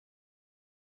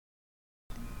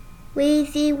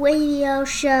Weezy Radio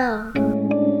Show.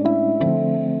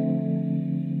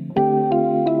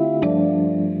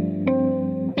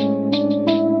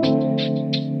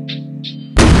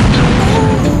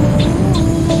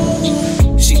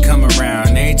 She come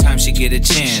around every time she get a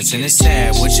chance, and it's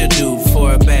sad what you do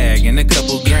for a bag and a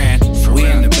couple grand. We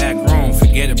in the back room,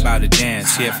 forget about a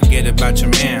dance. Yeah, forget about your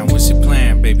man. What's your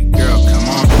plan, baby girl? Come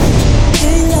on.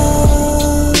 Hey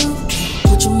love,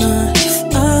 would you mind if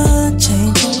I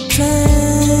change your plan?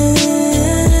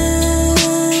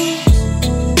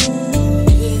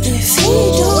 If you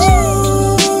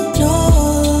don't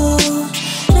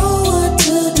know what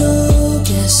to do,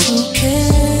 guess who can?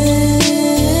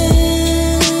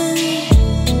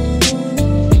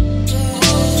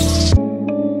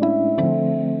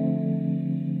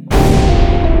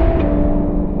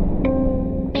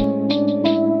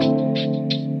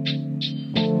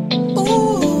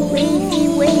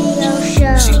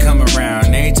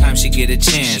 She get a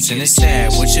chance, and it's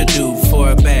sad what you do for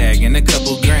a bag and a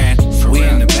couple grand. We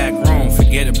in the back room,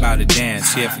 forget about a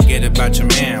dance. Yeah, forget about your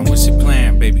man. What's your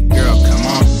plan, baby girl? Come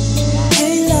on.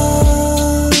 Hey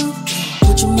love,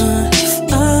 would you mind if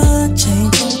I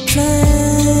change your plan?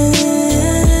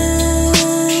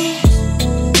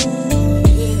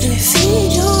 If you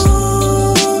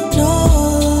don't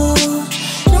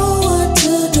know what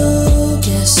to do,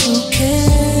 guess who can?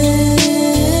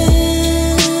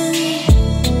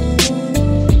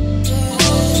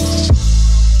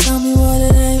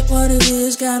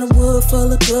 Got a wood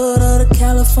full of good or the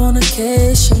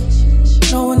Californication.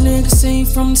 Know a nigga seen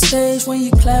from the stage when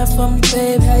you clap for me,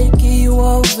 babe. How you give you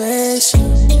ovation?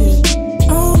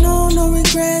 Yeah. Oh no, no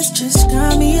regrets. Just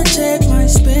got me a check, might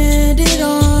spend it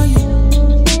on you.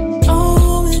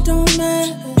 Oh, it don't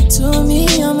matter to me.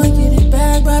 I'ma get it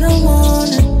back by the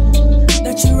morning.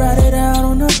 Let you ride it out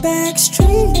on the back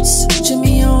streets.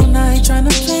 Jimmy all night tryna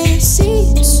plant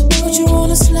seeds. Put you on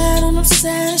a slide on them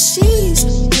sad sheets.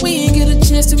 We ain't get a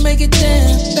chance to make it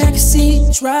down.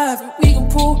 Backseat driving, we can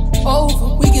pull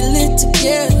over. We get lit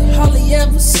together, hardly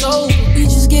ever sober. We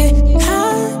just get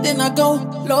high, then I go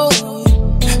low.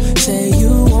 Say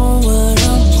you want what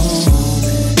I'm on.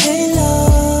 Hey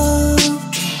love,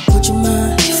 would you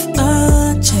mind if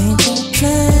I change your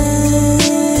plan?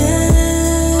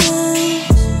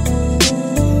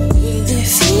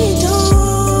 If you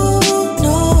don't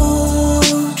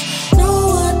know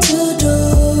what to do,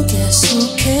 guess who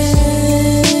can?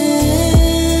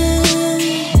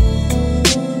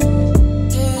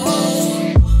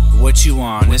 What you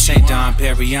on? This ain't Dom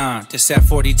Perignon. This at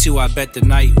 42, I bet the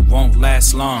night won't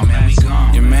last long.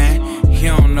 Your man, he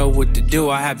don't know what to do.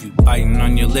 I have you biting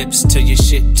on your lips till your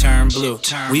shit turn blue.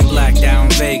 We blacked out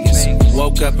in Vegas,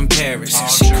 woke up in Paris.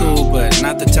 She cool, but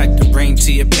not the type to bring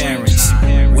to your parents.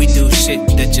 We do shit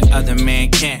that your other man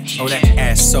can't. Oh, that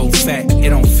ass so fat, it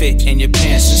don't fit in your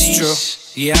pants. It's true.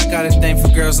 Yeah, I got a thing for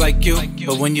girls like you.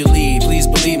 But when you leave, please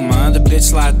believe my other bitch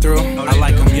slide through. I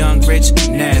like them young, rich,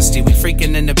 nasty. We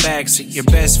freaking in the backseat. Your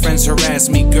best friends harass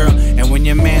me, girl. And when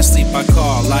your man sleep, I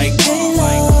call like, hey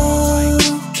love,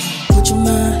 would you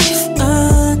mind if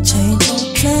I change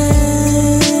your plan?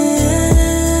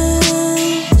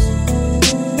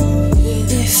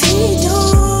 If you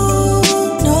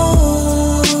don't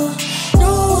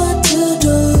know what to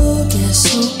do, guess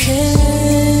who can?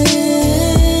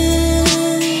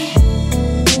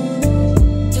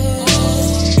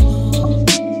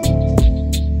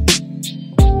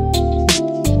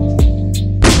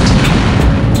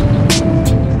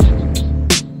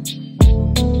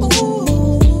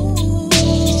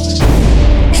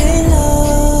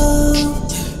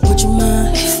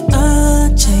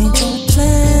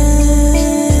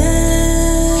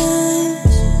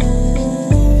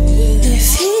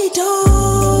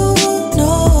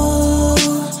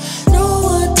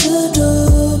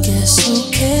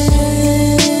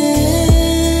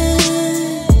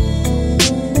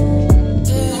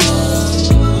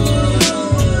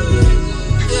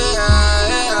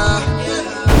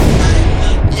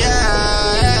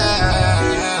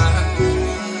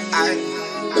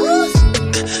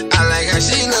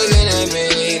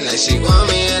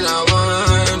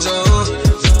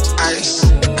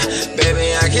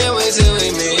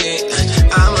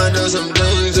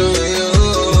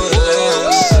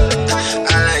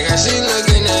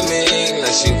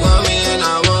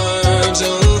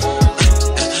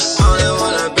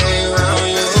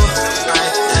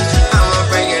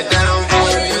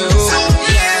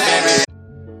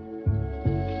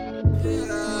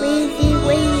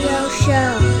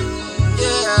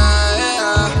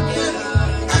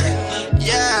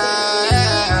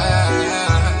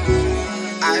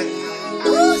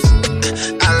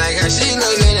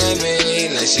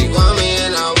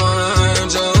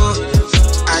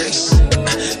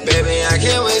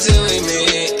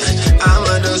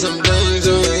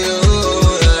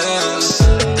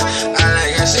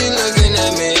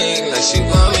 like she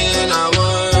want me and I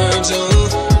want to.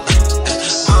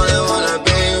 Only wanna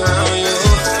be around you,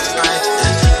 right?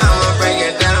 I'ma break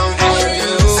it down for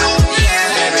you,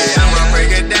 baby. I'ma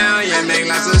break it down, yeah, make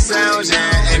lots of sounds,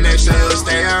 yeah, and make sure you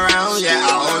stay around, yeah.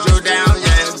 I'll hold you down,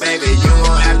 yeah, baby. You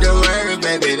won't have to worry,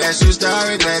 baby. That's your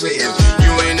story, baby. If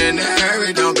you ain't in a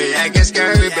hurry, don't be acting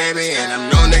scary, baby. And I'm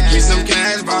known to keep some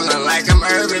cash, ballin' like I'm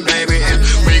Urban, baby. And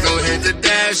we gon' hit the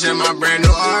dash in my brand new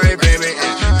Ari, baby.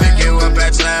 And pick you up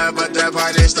at 12, but the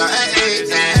party start at 8.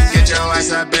 And get your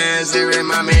ass up and it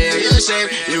remind me of your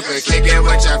shape. You could kick it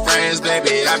with your friends,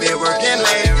 baby. I be working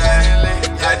late, yeah.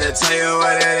 Had to tell you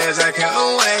what it is, I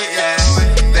couldn't wait, yeah.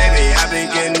 Baby, I been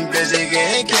getting busy,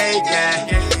 getting cake, yeah.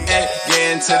 And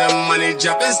getting to the money,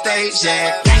 jumping stage,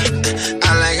 yeah.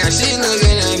 I like how she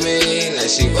looking at me, like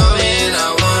she want me and I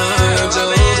want to.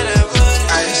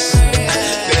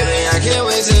 Baby, I can't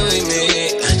wait till we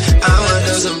meet. I'ma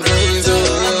do some things too.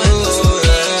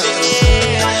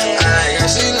 I like how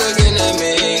she looking at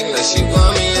me, like she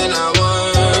want me and I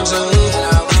want to.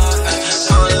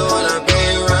 Only wanna be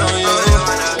around you.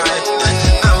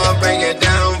 I'ma break it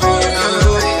down for you,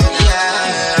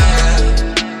 yeah.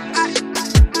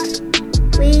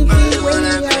 Weezy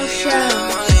Radio Show.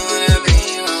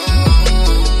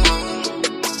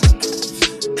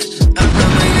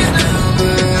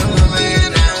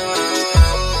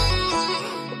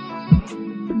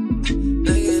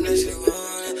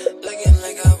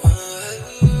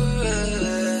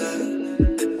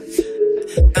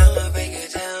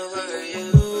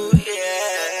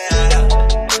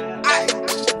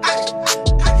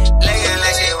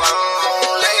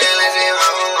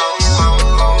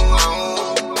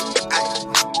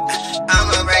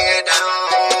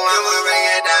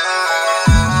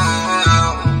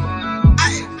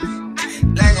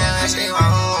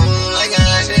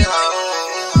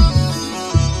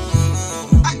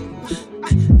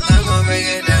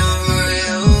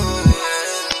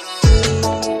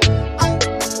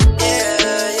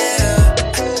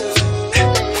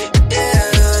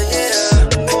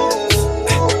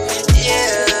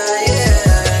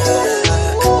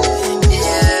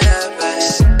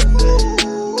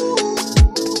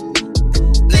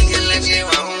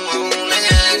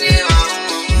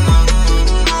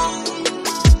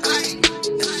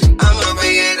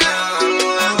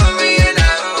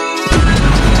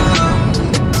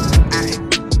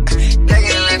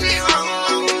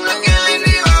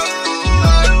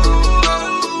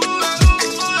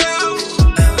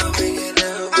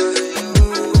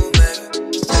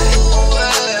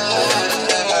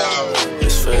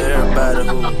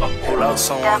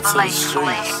 Someone to the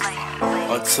streets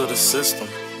or to the system.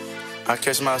 I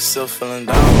catch myself feeling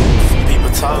down. People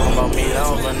talking about me, they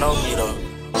don't even know me though.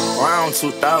 Around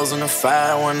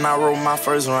 2005 when I wrote my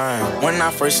first rhyme. When I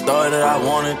first started, I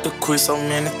wanted to quit so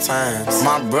many times.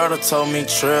 My brother told me,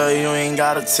 Trail, you ain't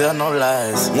gotta tell no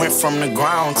lies. Went from the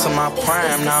ground to my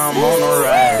prime, now I'm on the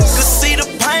rise. Could see the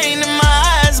pain in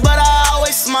my eyes, but I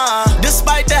always smile.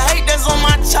 Despite the hate that's on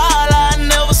my child, I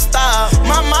never stop.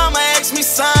 My mama asked me,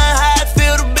 son, how it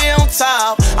feel to be on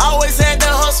top. Always had the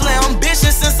hustle and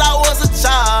ambition since I was a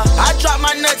child. I drop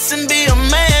my nuts and be a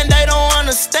man, they don't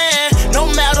understand. No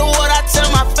matter what I tell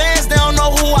my fans, they don't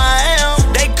know who I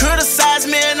am. They criticize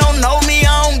me and don't know me,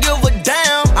 I don't give a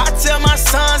damn. I tell my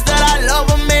sons that I love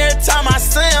them every time I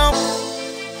see them.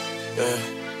 Yeah.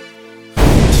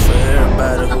 It's for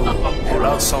everybody who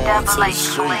lost someone to the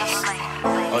streets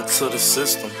or to the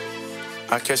system.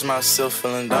 I catch myself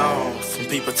feeling down from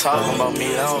people talking about me,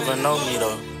 they don't even know me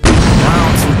though.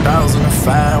 Around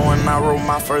 2005 when I wrote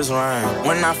my first rhyme.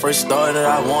 When I first started,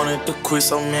 I wanted to quit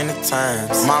so many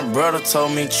times. My brother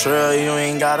told me, Trail, you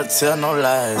ain't gotta tell no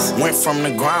lies. Went from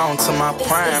the ground to my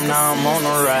prime, now I'm on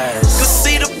the rise. Could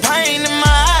see the pain in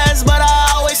my eyes, but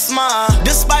I always smile.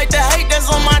 Despite the hate that's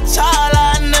on my child,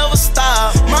 I never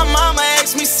stop. My mama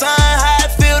asked me, son, how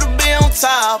it feel to be on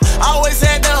top. Always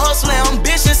had the hustle and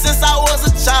ambition since I was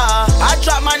a child. I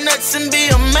drop my nuts and be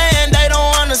a man, they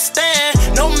don't understand.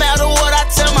 No matter what I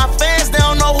tell my fans, they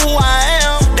don't know who I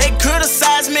am. They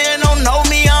criticize me and don't know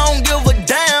me, I don't give a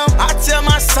damn. I tell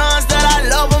my sons that I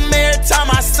love them every time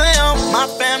I see them. My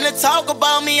family talk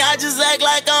about me, I just act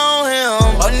like I own him.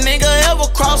 A nigga ever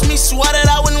cross me, swear that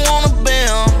I wouldn't wanna be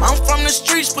him. I'm from the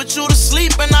streets, put you to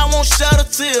sleep and I won't shed a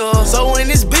tear. So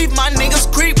when it's beef, my niggas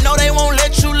creep, no they won't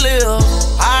let you live.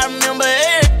 I remember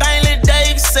everything that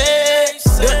Dave said.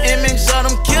 The image of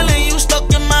them killing you stuck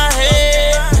in my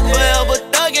head. Forever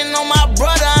thugging on my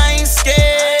brother, I ain't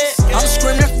scared. I'm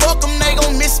screaming, fuck them, they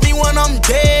gon' miss me when I'm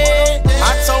dead.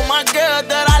 I told my girl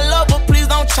that I love her, please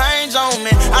don't change on me.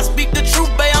 I speak the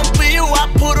truth, babe, I'm for you, I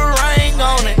put a ring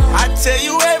on it. I tell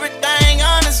you everything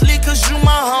honestly, cause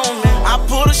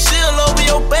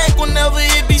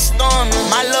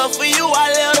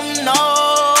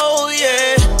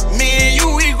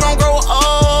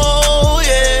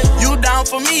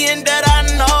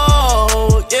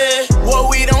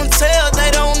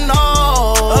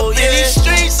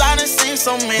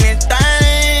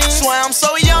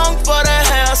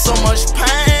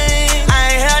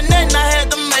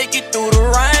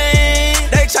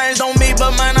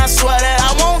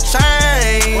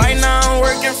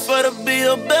learned for to be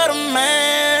a better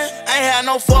man. Ain't had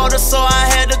no father, so I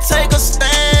had to take a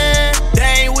stand.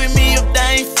 They ain't with me if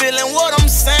they ain't feeling what I'm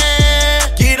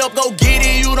saying. Get up, go get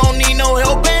it, you don't need no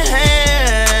helping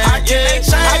hand. How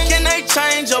can they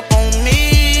change up on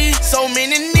me? So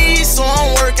many needs, so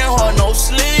I'm working hard, no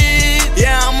sleep.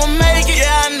 Yeah, I'ma make it,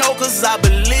 yeah, I know, cause I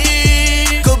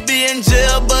believe. Could be in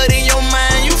jail, but in your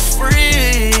mind, you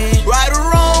free. Right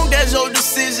or wrong, that's your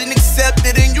decision, accept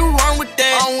it and you run with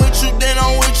that. I'm with you, then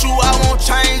I'm with you, I won't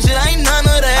change it, ain't none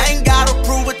of that. I ain't gotta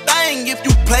prove a thing, if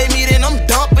you play me, then I'm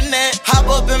dumping that. Hop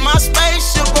up in my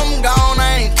spaceship, I'm gone,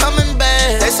 I ain't coming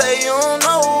back. They say you don't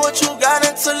know what you got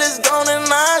until it's gone and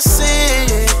I see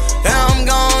it. Now I'm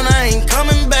gone, I ain't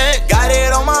coming back. Got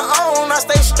it on my own, I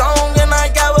stay strong and I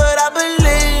got what I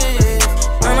believe.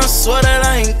 And I swear that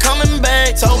I ain't coming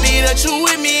back. Told me that you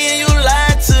with me and you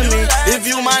lied to me. If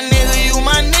you my nigga, you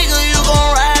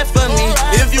gon' ride for me.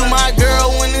 If you my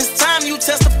girl, when it's time, you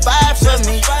testify for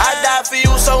me. I die for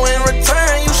you, so in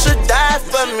return, you should die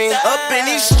for me. Up in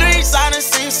these streets, I done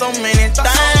seen so many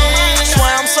things.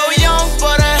 Swear I'm so young,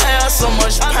 but I have so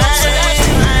much pain.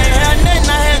 I ain't had nothing,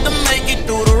 I had to make it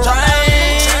through the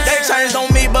rain. They changed on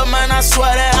me, but man, I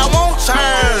swear that I won't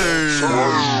change.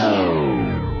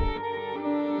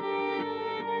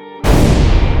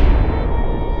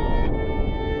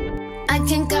 I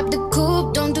can cop the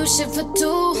coupe, don't do shit for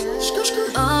two.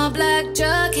 All black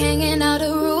truck hanging out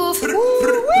the roof.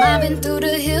 Mobbing through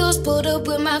the hills, pulled up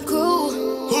with my crew.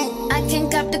 I can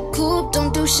cop the coupe,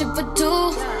 don't do shit for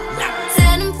two.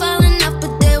 Said I'm falling off,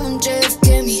 but they won't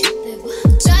JFK me.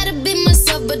 Try to be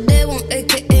myself, but they won't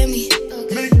AKA me.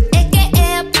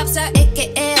 AKA a pop star,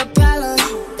 AKA a problem.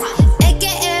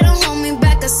 AKA don't hold me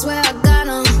back, I swear I got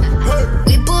 'em.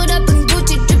 We pulled up in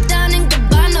Gucci, drip down in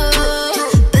Gabbana.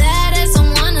 Badass, I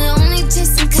wanna only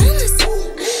chasing commas.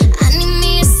 I need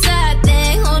me a side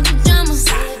thing, hold the drama.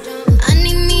 I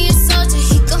need me a soldier,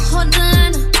 he can hold the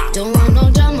line. Don't want no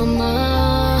drama, ma.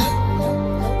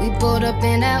 We pulled up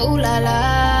in that ooh la la.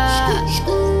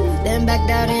 Then backed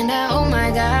out in that oh my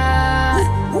god.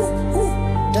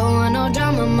 Don't want no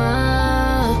drama, ma.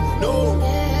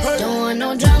 Don't want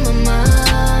no drama, ma.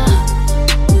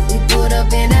 We pulled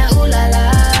up in that ooh la la.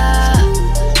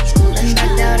 Then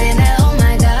backed out in that oh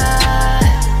my god.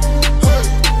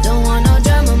 Don't want no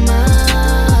drama, ma.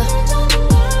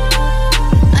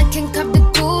 I can cop the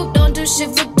coupe, don't do shit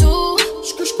for two.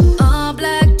 All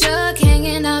black truck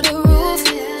hanging out the roof.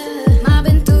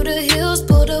 Mobbing through the hills,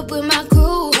 pulled up with my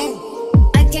crew.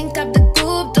 I can cop the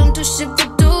coupe, don't do shit for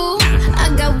two. I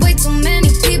got way too many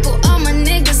people, all my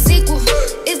niggas equal.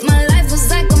 If my life was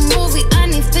like a movie, I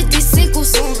need 50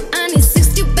 sequels. I need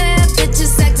 60 bad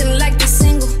bitches acting like they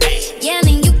single. Yeah,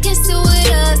 then you can still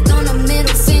with us, throw no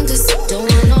middle fingers. Don't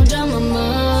want no drama, ma.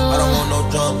 I don't want no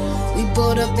drama. We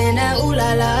pulled up in that ooh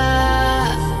la la.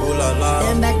 Ooh la la.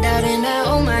 Then backed out in that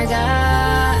oh my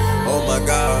god. Oh my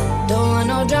god. Don't want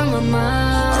no drama, ma.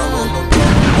 I don't want no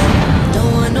drama.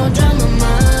 Don't want no drama,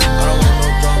 ma. I don't want no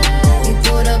drama. We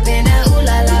pulled up in that ooh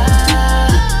la la.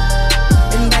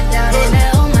 Then backed out in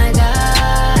that oh my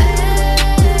god.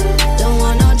 Don't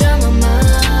want no drama, ma.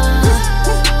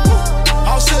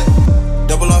 All set.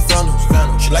 Double off fountain.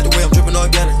 She like the way I'm dripping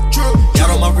organic. Yacht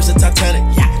on my wrist and Titanic.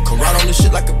 Come ride on this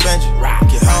shit like a banjo.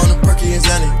 Get high on the perky and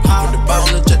Xanny. From the bar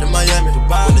on the jet to Miami.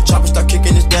 When the chopper start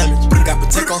kicking, it's damage. Got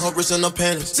Patek on her wrist and her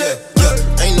panties. Yeah,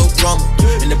 ain't no drama.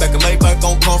 In the back of my bike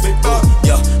on comfort.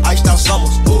 Yeah, iced out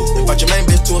summers. Invite your main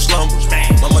bitch to a slumber.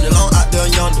 My money long out there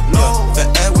yonder. Yeah,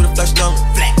 fat ass with a flat stomach.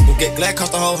 We'll get glad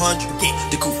cost a whole 100.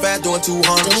 The coupe fat doing 200.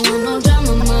 Don't want no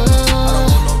drama, ma. I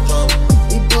don't want no drama.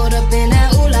 We pulled up in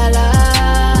that ooh la la.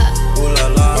 Ooh la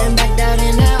la. Then backed out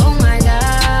in that oh my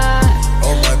god.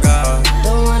 Oh my god.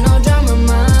 Don't want no drama,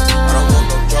 ma. I don't want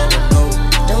no drama, no.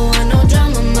 Don't want no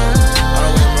drama, ma. I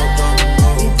don't want no drama, no.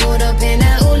 We pulled up in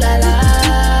that ooh la la.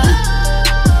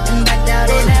 Then backed out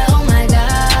in that oh my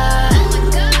god.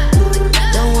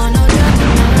 Don't want no drama,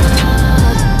 ma.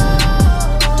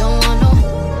 Don't want no.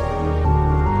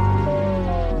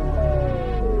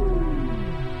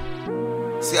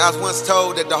 See, I was once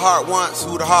told that the heart wants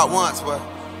who the heart wants, but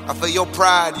I feel your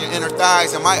pride, your inner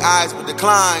thighs, and my eyes would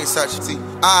decline such. See,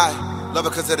 I love it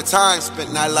because of the time spent,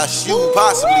 and I lust you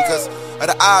possibly because of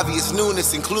the obvious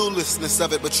newness and cluelessness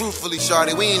of it. But truthfully,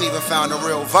 shawty, we ain't even found a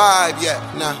real vibe yet.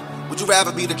 Now, would you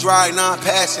rather be the dry,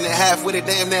 non-passionate, half-witted,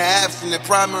 damn near abstinent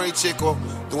primary chick, or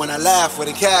the one I laugh with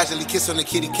and casually kiss on the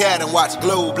kitty cat and watch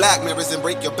glow black mirrors and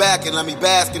break your back and let me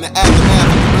bask in the aftermath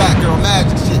of the black girl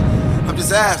magic shit? I'm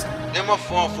just asking. Am I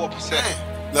falling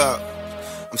 4%? Look,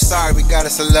 I'm sorry we got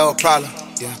us a little problem.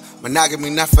 Yeah, monogamy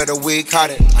not for the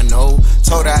weak-hearted. I know,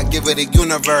 told her I'd give her the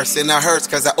universe, and it hurts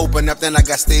cause I open up, then I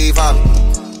got Steve Harvey.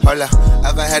 Hold up,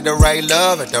 ever had the right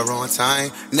love at the wrong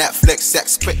time? Netflix,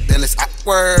 sex quick, then it's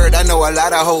awkward. I know a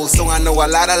lot of hoes, so I know a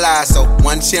lot of lies. So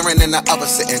one cheering and the other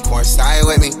sitting courtside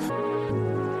with me.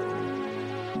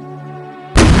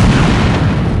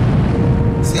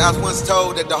 See, I was once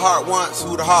told that the heart wants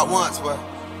who the heart wants, but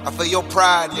I feel your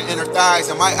pride, your inner thighs,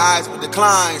 and my eyes will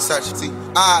decline such. See,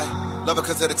 I love it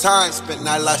because of the time spent, and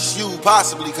I lost you,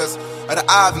 possibly because of the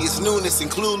obvious newness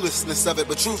and cluelessness of it.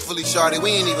 But truthfully, shawty,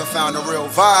 we ain't even found a real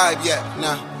vibe yet.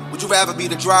 Now, would you rather be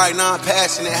the dry,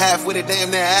 non-passionate, half-witted, damn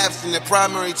near abstinent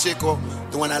primary chick, or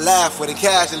the one I laugh with and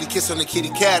casually kiss on the kitty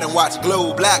cat and watch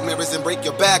glow black mirrors and break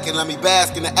your back and let me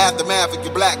bask in the aftermath of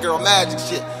your black girl magic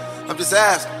shit? I'm just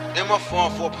asking. Am I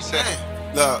falling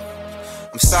 4%? Look,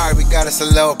 I'm sorry we got us a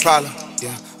little problem.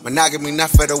 Yeah, monogamy not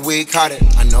for the weak-hearted.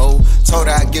 I know, told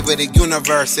her I'd give her the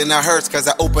universe, and it hurts cause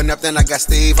I open up, then I got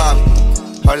Steve Harvey.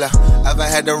 Hold up, ever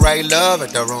had the right love at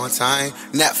the wrong time?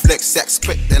 Netflix, sex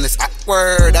quick, then it's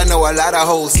awkward. I know a lot of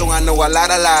hoes, so I know a lot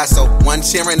of lies. So one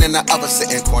cheering and the other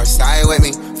sitting courtside with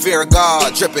me. Fear of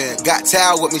God dripping, got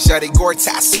towel with me, shawty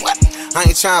Gore-Tex sweat. I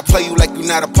ain't tryna play you like you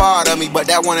not a part of me, but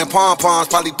that one in pom-poms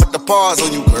probably put the pause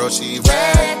on you, girl, she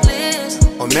reckless.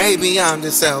 Or maybe I'm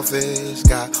just selfish,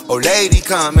 got old lady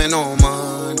coming on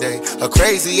Monday. Her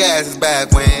crazy ass is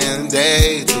back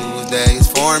Wednesday, Tuesday is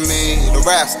for me. The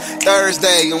rest,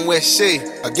 Thursday, I'm with she.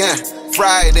 Again,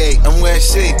 Friday, I'm with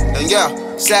she. And yo,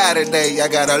 Saturday, I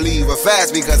gotta leave her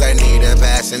fast because I need a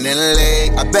passion and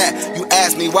late. I bet you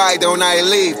ask me why don't I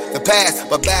leave the past,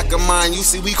 but back of mine, you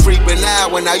see we creeping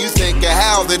now. And now you thinking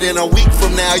how that in a week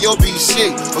from now you'll be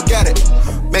shit. Forget it.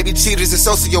 Maybe cheaters and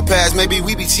sociopaths. Maybe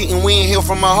we be cheating, we ain't heal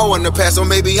from a hoe in the past. Or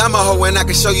maybe I'm a hoe and I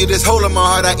can show you this hole in my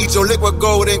heart. I eat your liquid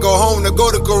gold and go home to go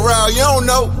to corral. You don't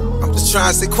know. I'm just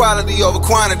trying to say quality over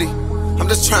quantity. I'm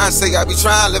just trying to say I be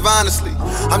trying to live honestly.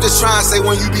 I'm just trying to say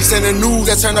when you be sending news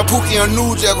that turn a Pookie on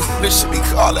new juggle, this should be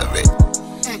calling it.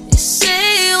 You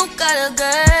say you got a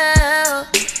girl.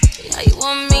 How you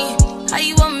want me? How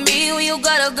you want me when you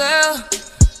got a girl?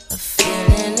 The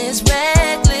feeling is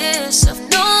reckless of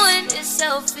knowing it's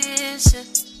selfish,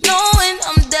 knowing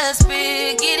I'm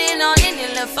desperate, getting on in your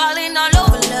love, falling all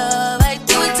over love. I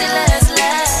do it till last.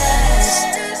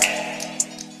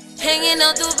 Hanging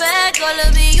out the back, all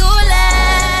of it you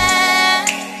laugh.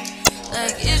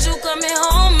 Like, is you coming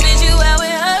home? Is you out with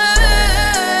her?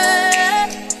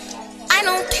 I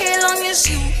don't care long as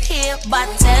you here by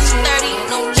 10:30,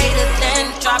 no later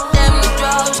than drop them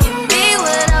drawers. Give me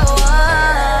what I want.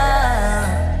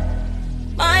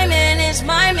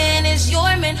 My man is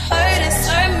your man, her is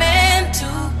her man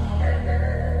too.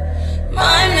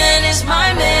 My man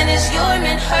is your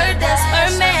man, her that's her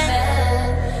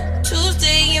man.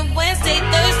 Tuesday and Wednesday,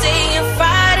 Thursday and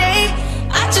Friday,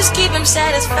 I just keep him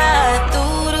satisfied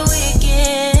through the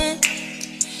weekend.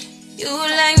 You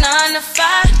like 9 to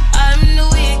 5, I'm the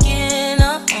weekend.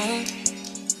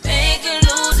 Make him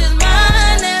lose his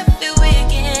mind every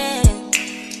weekend.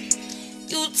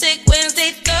 You take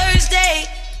Wednesday, Thursday,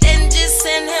 then just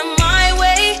send him my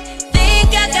way.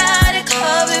 Think I got it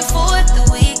covered for the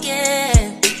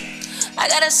weekend. I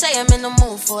gotta say I'm in the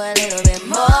mood for a little bit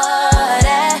more of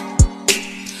that.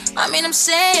 I mean, I'm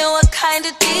saying what kind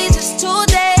of days is 2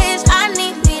 days. I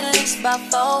need me at least about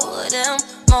 4 of them,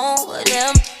 more of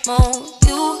them, more.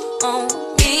 You on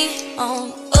me,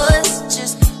 on us.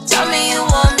 Just tell me you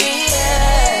want me,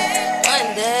 yeah,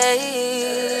 one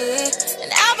day.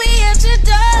 And I'll be at your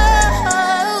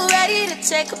door, ready to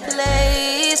take a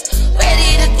place,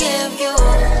 ready to give you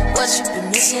what you've been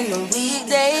missing on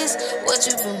weekdays, what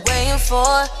you've been waiting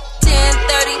for.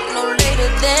 10:30, no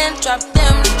later than drop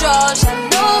them drawers. I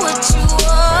know what you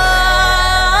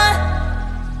want.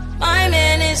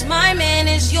 My man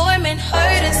is your man,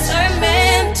 her is her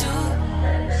man too.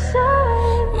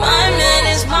 My man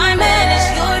is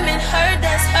your man, her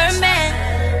that's her man.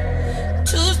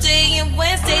 Tuesday and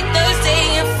Wednesday, Thursday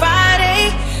and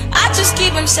Friday, I just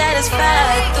keep him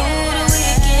satisfied through the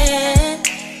weekend.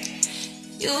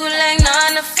 You like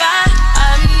 9 to 5,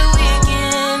 I'm the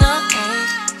weekend.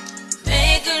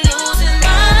 Make him lose his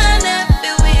mind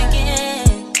every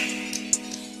weekend.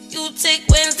 You take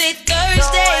Wednesday,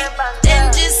 Thursday,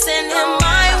 then just send him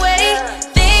my way.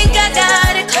 Think I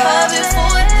got it covered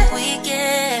for the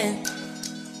weekend.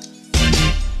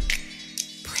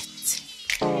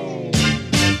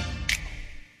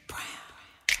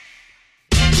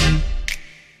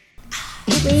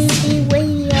 Weezy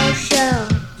Radio Show.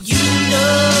 You know,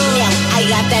 I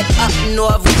got that up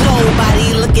north flow,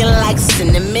 body looking like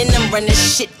cinnamon. I'm running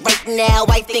shit right now,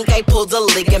 I think I pulled a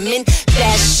ligament.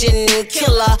 Fashion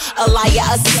killer, a liar,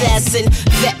 assassin,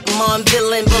 vet mom,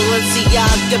 villain,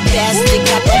 Balenciaga bastard.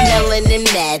 Got that melanin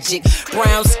magic,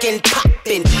 brown skin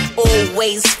poppin',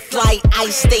 always fly, I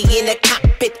stay in the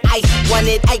cockpit. I want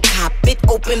it, I cop it,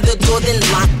 open the door then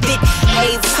locked it.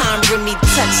 Every time Remy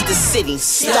touch the city,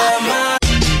 stop it.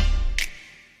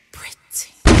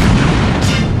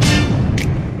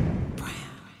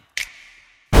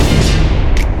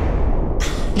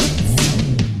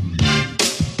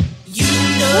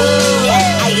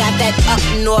 I got that up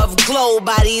north glow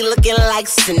body looking like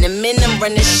cinnamon. I'm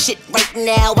running shit right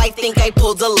now, I think I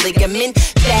pulled a ligament.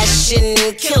 Fashion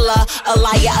killer, a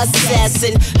liar,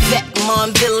 assassin, vet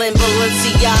mom, villain,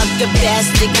 Balenciaga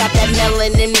bastard. Got that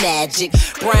melanin magic,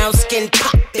 brown skin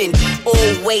poppin',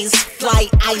 always fly,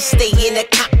 I stay in the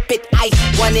cockpit. I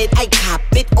want it, I cop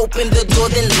it, open the door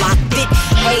then locked it.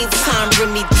 Every time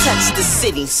Remy touch the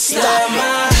city, stop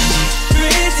it.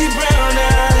 Pretty brown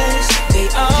eyes, they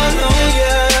all know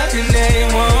you and they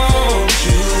want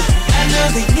you. I know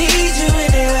they need you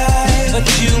in their life, but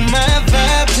you my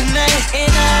vibe tonight, and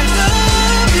I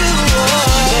love you.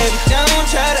 Baby, don't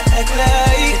try to act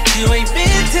like you ain't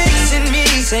been texting me,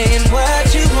 saying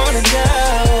what you wanna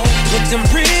know. With them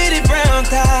pretty brown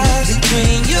thighs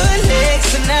between your legs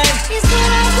tonight is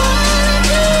what I wanna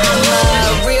do.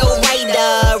 I'm a real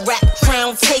writer, rap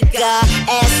crown taker,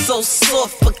 ass so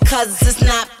soft because it's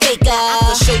not faker. I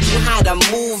can show you how to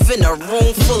move in a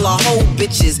room full of whole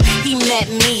bitches. He met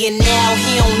me and now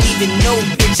he don't even know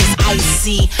bitches. I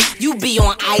see you be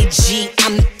on IG,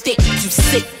 I'm thick, you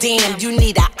sick, damn, you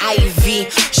need an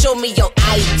IV. Show me your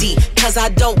ID, cause I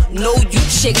don't know you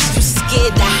chicks. You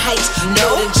scared the heights,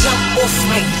 no, then jump off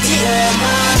my dick. Yeah,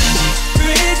 my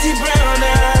pretty brown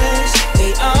eyes,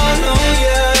 they all know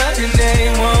you and they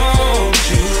want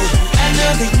you. I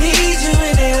know they need you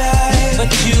in their life, but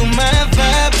you my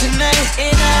vibe tonight,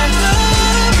 and I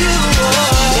love you.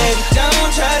 Baby,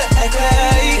 don't try to act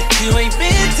like you ain't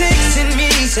been texting me,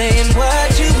 saying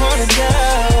what you wanna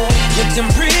know. With them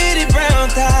pretty brown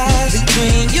thighs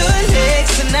between your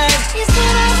legs tonight is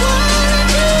what I wanna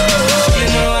do. You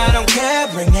know I don't care,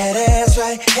 bring that ass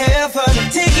right here for me.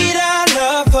 Take it all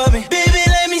off for me, baby,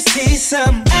 let me see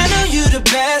some. I know you the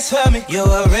best for me, you're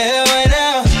a real one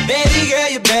now. Baby girl,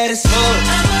 you better slow.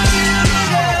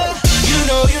 You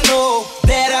know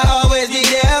that I'll always be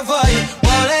there for you.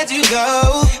 Won't let you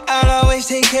go, I'll always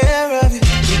take care of you,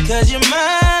 because you're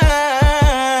mine.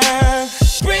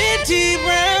 Pretty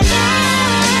brown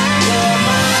eyes, you're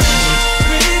mine.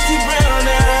 Pretty brown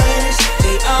eyes,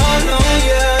 they all know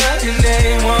you and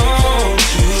they want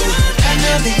you. I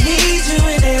know they need you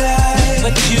in their life,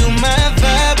 but you my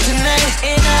vibe tonight,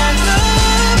 and I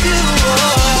love you.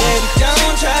 Baby,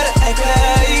 don't try to act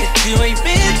like you ain't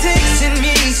been texting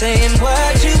me, saying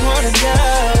what you wanna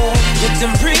know. With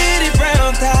them pretty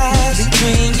brown thighs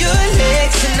between your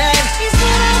legs tonight is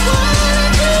what I wanna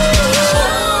do.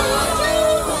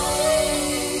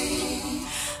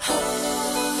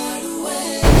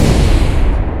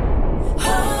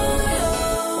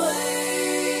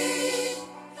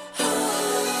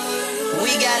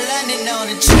 We got London on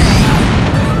the train.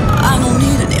 I don't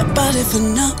need anybody for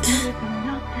nothing.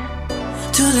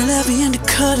 To the left and the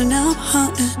cut and now I'm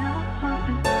hunting.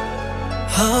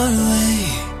 Hard away,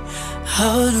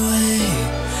 hard away,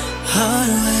 hard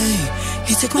away.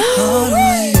 He took my heart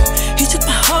away, he took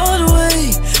my heart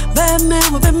away. Bad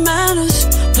man with bad manners,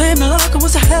 played me like it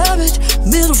was a habit.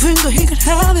 Middle finger, he could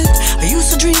have it. I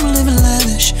used to dream of living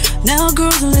lavish, now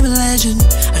girls are living legend.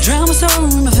 I drown my sorrow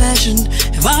in my fashion.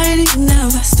 If I ain't even now,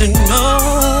 that's to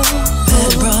know.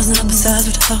 Bad bras not the size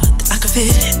of the thought that I could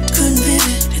fit it. Couldn't fit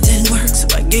it, it didn't work, so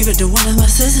I gave it to one of my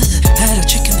sisters. Had a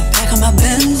chick in the back of my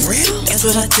Benz. That's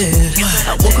what I did.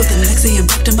 I woke up the next day and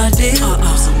booked in my day.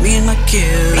 So me and my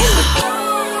kid.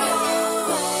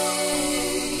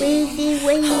 Weezy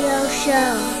Radio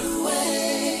Show.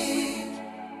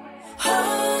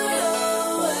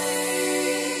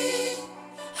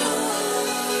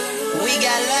 We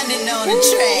got London on the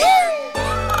track.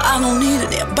 I don't need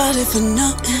anybody for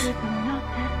nothing.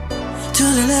 To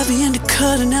the left and the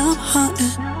cut and now I'm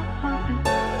hunting.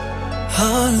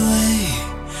 Hard away,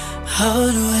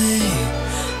 hard away,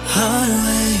 hard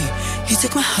away. He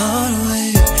took my heart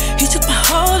away, he took my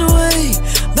heart away.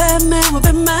 Bad man with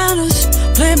bad manners,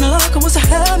 played me like it was a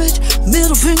habit.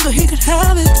 Middle finger, he could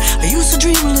have it. I used to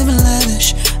dream of living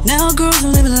lavish, now girls are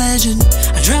living legend.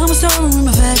 I drown my sorrow in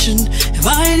my fashion. If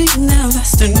I ain't even now,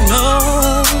 that's to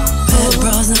know. Bad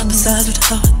bras not the size of the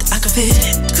thought that I could fit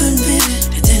it. Couldn't fit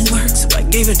it, it didn't work, so I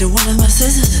gave it to one of my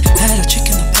sisters. Had a chick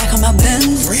in the back back on my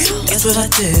Benz. Guess what I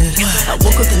did? I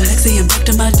woke up the next day and back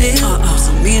to my deal.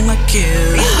 So me and my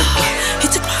kid. He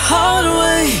took my heart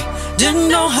away. Didn't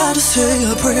know how to say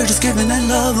a prayer, just giving that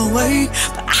love away.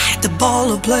 But I had the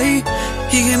ball to play.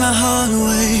 He gave my heart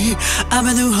away. I've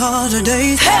been through harder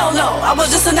days. Hell no, I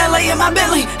was just in LA in my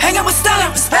Bentley, hanging with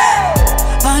stunners.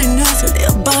 Buying nuts with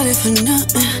their body for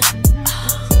nothing.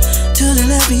 Till they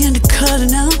left me in the cut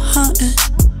and now I'm hunting.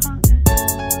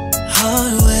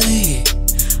 Hard away,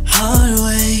 hard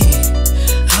away,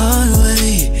 hard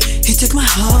away. He took my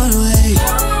heart away.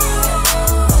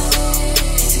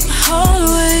 He took my heart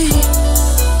away.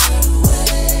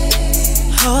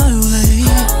 Hard away.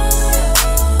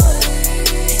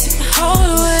 He took my heart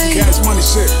away. Cash money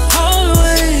shit. Hard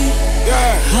away.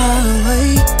 Yeah. Hard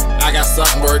away. I got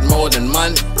something worth more than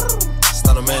money.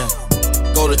 Stunner man.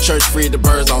 Go to church, free the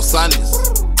birds on Sundays.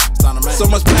 So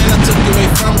much pain I took away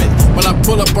from it. When I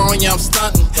pull up on you, I'm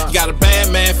stunting. You got a bad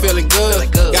man feeling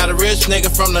good. Got a rich nigga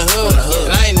from the hood.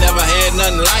 And I ain't never had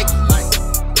nothing like it.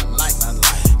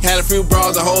 Had a few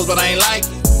bras and hoes, but I ain't like it.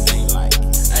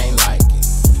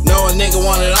 Know a nigga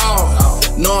want it all.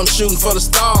 Know I'm shooting for the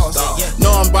stars.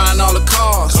 Know I'm buying all the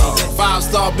cars.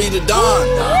 5-star be the Don.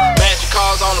 Match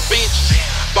cars on the beach.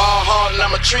 Ball hard and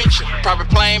I'ma treat you. Private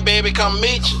plane, baby, come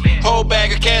meet you. Whole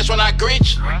bag of cash when I greet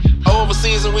you.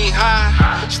 Overseas and we high.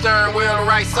 Steering wheel the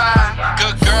right side.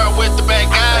 Good girl with the bad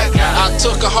guys. I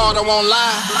took her hard, I won't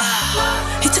lie.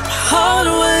 He took my heart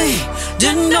away.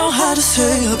 Didn't know how to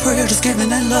say a prayer, just giving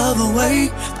that love away.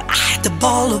 But I had the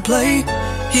ball to play.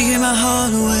 He gave my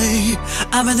heart away.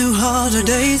 I've been through harder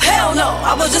days. Hell no,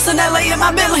 I was just in LA in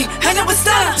my Bentley, hanging with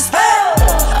stunners.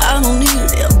 I don't need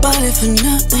their body for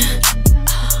nothing.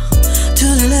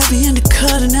 Till they left me in the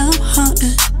cut and now I'm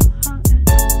hunting.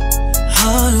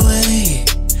 Hard away,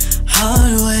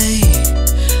 hard away,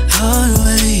 hard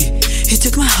away. He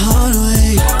took my heart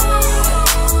away.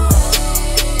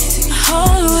 He took my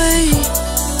heart away.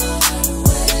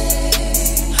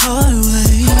 Hard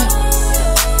away.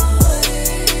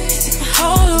 He took my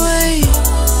heart away.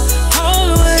 Hard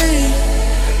away.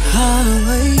 Hard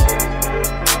away.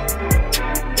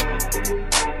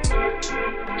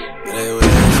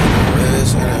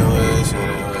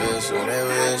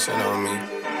 On me.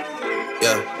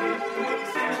 Yeah.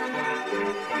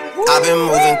 I've been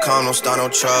moving calm, don't start no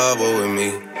trouble with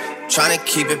me. Trying to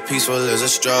keep it peaceful is a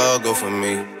struggle for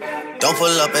me. Don't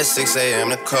pull up at 6 a.m.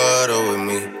 to cuddle with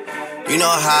me. You know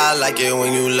how I like it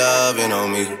when you loving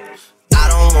on me. I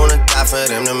don't wanna die for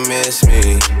them to miss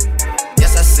me.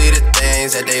 Yes, I see the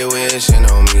things that they wishing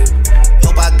on me.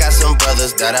 Hope I got some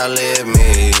brothers that outlive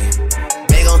me.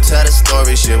 They gon' tell the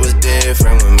story, shit was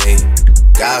different with me.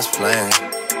 God's plan.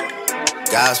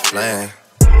 God's plan.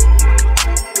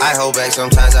 I hold back,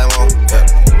 sometimes I won't. Yeah.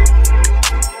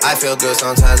 I feel good,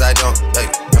 sometimes I don't. Hey,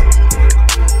 no.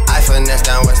 I finesse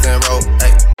down Western Road.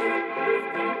 Hey.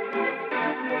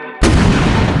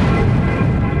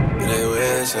 They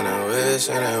wish and they wish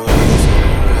and they wish and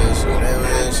they wish and they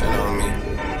wishing on me.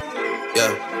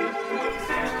 Yeah.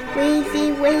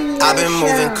 I've been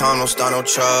moving calm, don't start no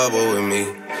trouble with me.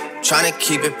 Trying to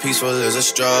keep it peaceful is a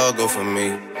struggle for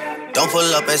me. Don't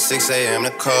pull up at 6 a.m.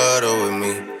 to cuddle with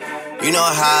me. You know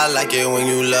how I like it when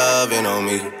you loving on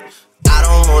me. I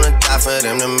don't wanna die for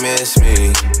them to miss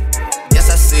me. Yes,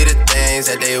 I see the things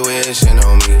that they wishing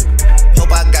on me.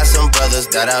 Hope I got some brothers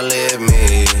that outlive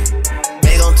me.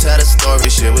 They gon' tell the story,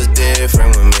 shit was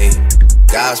different with me.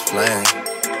 God's plan.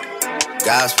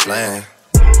 God's plan.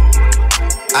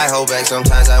 I hold back,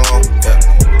 sometimes I won't. Yeah.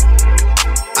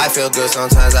 I feel good,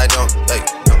 sometimes I don't. Like,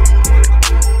 no.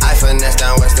 I finesse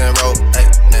down Western Road. Hey,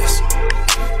 next.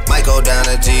 Might go down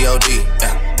to G.O.D.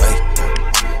 Yeah, wait.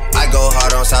 I go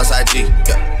hard on Southside G.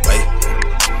 Yeah, wait.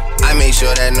 I make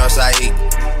sure that Northside eat.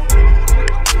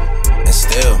 And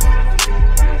still,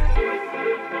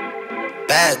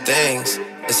 bad things.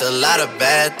 It's a lot of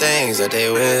bad things that they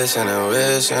wish and they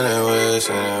wish and they wish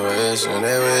and they wish and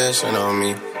they wishing on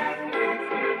me.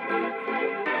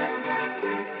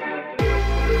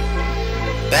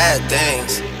 Bad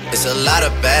things. It's a lot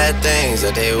of bad things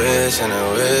that they wish and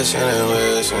they wish and they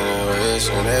wish and they wish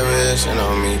and they wishing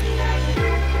on me.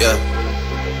 Yeah.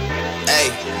 Hey,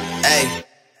 hey.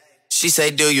 She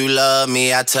say, do you love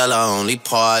me? I tell her only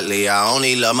partly. I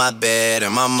only love my bed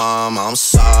and my mama, I'm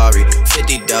sorry.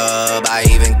 50 dub, I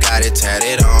even got it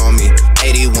tatted on me.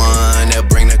 81, they'll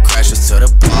bring the crashers to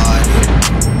the party.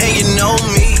 And you know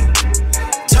me,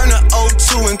 turn the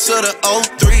 02 into the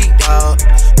 03, dawg.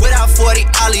 Without 40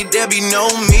 Ollie, there be no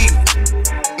me.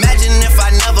 Imagine if I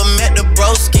never met the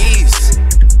broskies.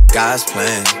 God's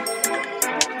plan,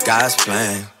 God's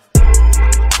plan.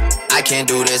 I can't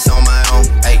do this on my own,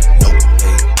 hey, nope,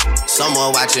 hey.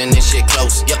 Someone watching this shit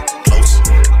close, yup, close.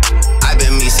 I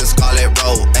been me since Scarlet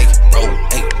Road, ayy.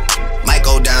 Might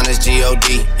go down as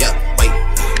G.O.D., yup, wait.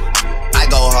 I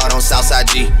go hard on Southside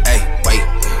G, ayy, wait.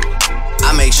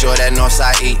 I make sure that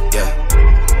Northside E, yeah.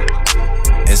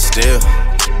 And still,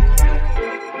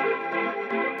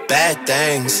 bad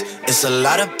things, it's a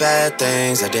lot of bad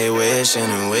things that they wishing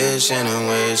and wishing and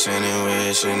wishing and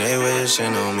wishing they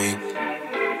wishing on me,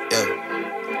 yeah.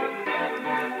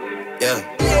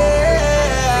 Yeah.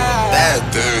 Bad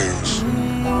things.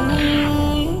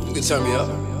 You can turn me up.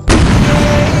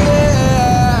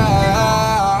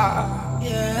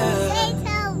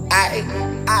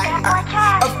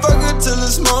 I fuck her till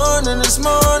this morning. I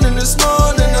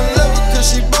love her cause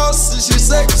she bossy, she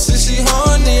sexy, she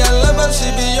horny. I love how she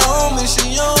be on me,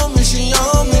 she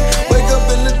on me. Wake up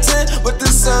in the tent with the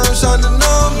sun shining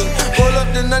on me. Roll up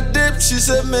then I dip, she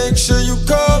said make sure you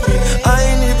call me. I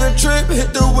ain't even trip,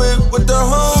 hit the whip with the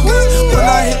homies. When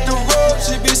I hit the road,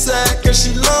 she be sad cause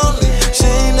she lonely. She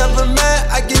ain't never mad,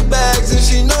 I get bags and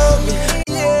she know me.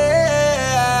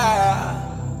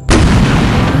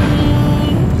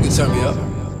 You can turn me up.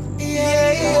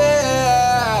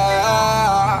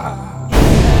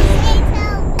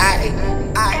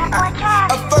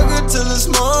 I fuck her till this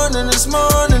morning.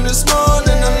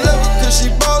 I love her cause she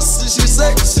bossy, she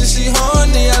sexy, she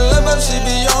horny. I love how she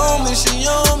be on me,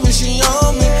 she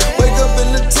on me. Wake up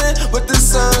in the tent with the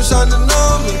sun shining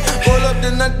on me. Roll up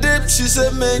then I dip, she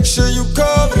said make sure you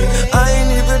call me. I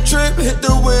ain't even trip, hit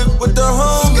the whip with the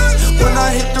homies. When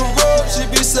I hit the road, she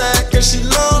be sad cause she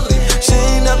lonely. She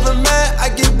ain't never mad, I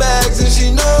get bags and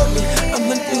she know me.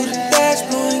 I'ma do the dash,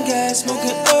 blowing gas,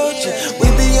 smoking OJ. We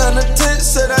be on the tent,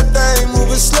 so that thing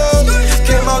moving slowly.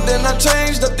 Came out then I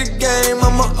changed up the game,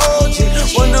 I'm an OG.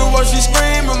 Wonder why she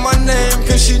screaming my name,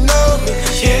 cause she know me.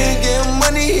 He ain't getting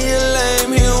money, he a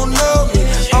lame, he don't know me.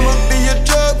 I'ma be a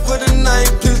drug for the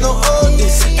night, please don't hold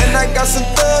this. And I got some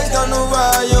thugs down the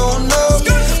ride, you don't know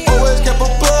me. Always kept a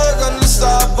plug on the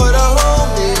side for the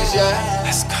homies, yeah.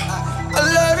 Let's go. I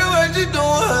love the way she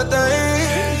doing her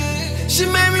thing. She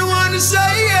made me wanna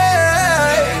say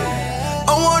yeah.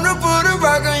 I wanna put a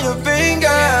rock on your finger.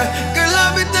 Girl,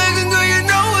 I be thinking, girl, you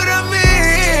know what I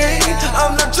mean.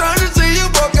 I'm not trying to see you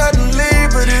walk out and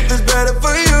leave, but if it's better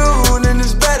for you, then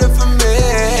it's better for me.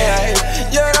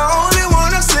 You're the only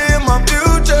one I see in my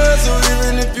future, so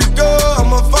even if you go,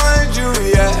 I'ma find you,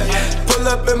 yeah. Pull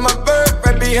up in my bird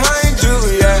right behind you,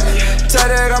 yeah. Tie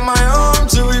that on my arm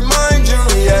to remind you,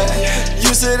 yeah.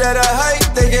 You sit at a height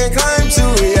they can't climb to,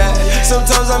 yeah.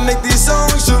 Sometimes I make these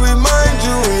songs to remind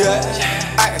you, yeah.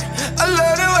 I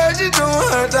love the way she doing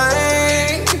her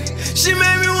thing. She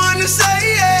made me wanna say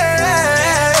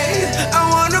yeah. I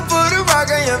wanna put a rock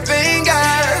on your finger.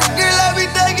 Girl, I be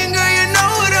thinking, girl, you know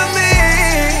what I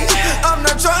mean. I'm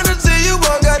not trying to see you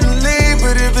walk out and leave,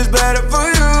 but if it's better for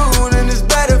you, then it's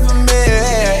better for me.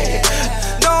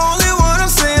 The only one I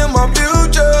see in my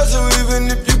future, so even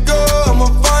if you go, I'ma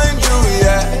find you,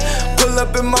 yeah. Pull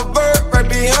up in my vert right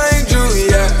behind you,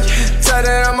 yeah. Tie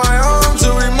that on my arm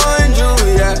to remind you,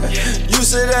 yeah. You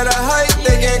sit at a height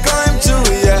they can't climb to,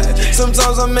 yeah.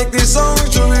 Sometimes I make these songs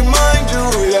to remind you,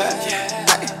 yeah.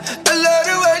 I love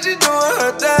the way she doing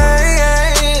her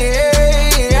thing,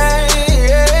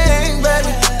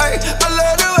 baby. I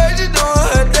love the way she doing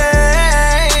her thing.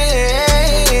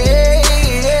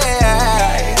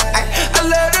 I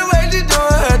love the way she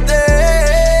doing her thing.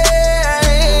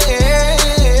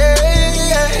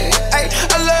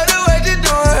 I love the way she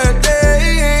doing her thing.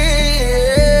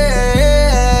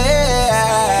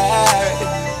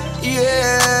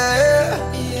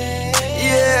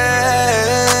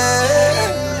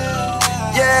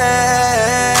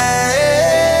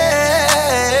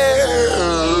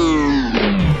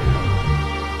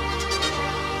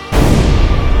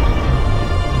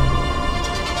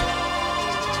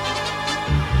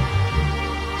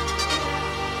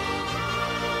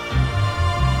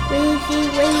 Weezy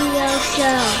Radio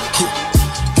Show.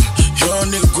 Young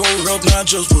nigga grow up, not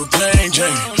just for plain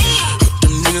Jane.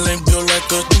 Them niggas ain't built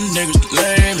like us, them niggas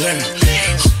lame.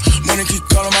 Money keep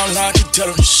calling my line, keep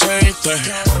telling the same thing.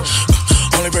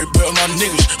 Only break bread with my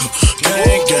niggas,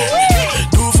 gang.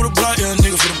 Do it for the block, young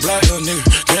nigga, for the block, young nigga,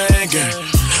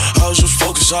 gang. I was just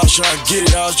focused, I was trying to get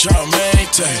it, I was trying to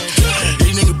maintain.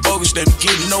 These niggas bogus, they be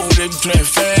getting over, they be playing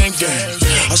fame games.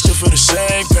 I still feel the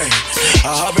same pain.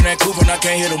 I hop in that coupe and I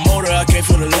can't hear the motor, I can't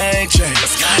feel the lane change.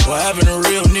 What happened to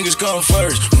real niggas come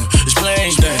first? It's plain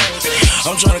thing.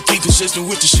 I'm trying to keep consistent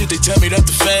with the shit, they tell me that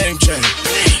the fame change.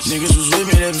 Niggas was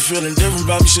with me, they been feeling different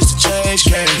about me since the change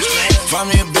came. Find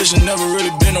me a bitch that never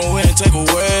really been nowhere and take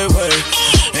away.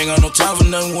 Ain't got no time for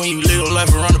nothing when you live life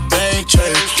around the bank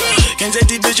change. Can't take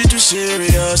these bitches too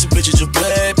serious, the bitches just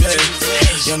play.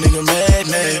 Young nigga mad,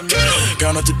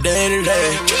 count up to day to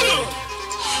day.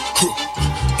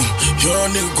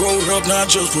 Young nigga growed up, not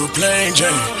just for a plain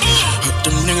Jane.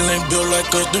 Them niggas ain't built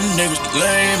like us, them niggas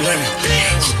lame.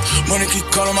 Money keep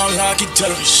calling my line, keep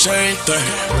telling me the same thing.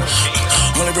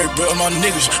 Only break bread with my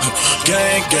niggas,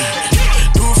 gang.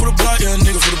 Do it for the block, young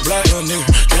nigga, for the block, young nigga,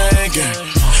 gang.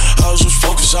 I was just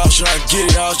focused, I was trying to get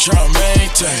it, I was trying to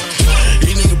maintain.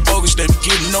 These niggas bogus, they be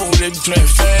getting over, they be playing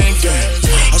fame game.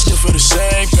 I still feel the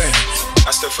same thing.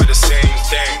 I still feel the same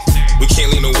thing. We can't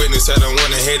leave no witness, I don't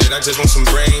wanna hit it, I just want some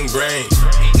brain.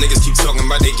 Niggas keep talking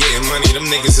about they getting money, them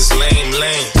niggas is lame.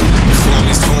 Before all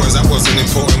these phones, I wasn't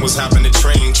important, was hopping the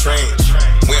train.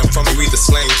 Where I'm from, we the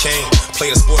slang cane. Play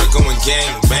a sport or going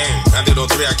gang, bang. I did all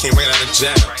three, I came right out of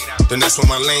jail. Then that's when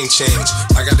my lane changed.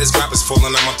 I got this rappers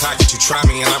falling out my pocket, you try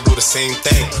me and I do the same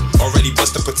thing. Already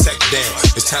bust the protect down,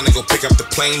 it's time to go pick up the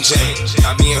plain Jane.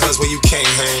 I be in hoods where you can't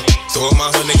hang, throw up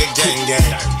my hood nigga gang.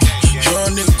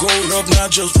 Young nigga growed up, not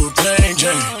just for a plain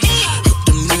Jane.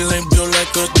 Them niggas ain't built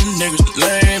like us, them niggas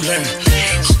lame.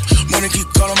 Money keep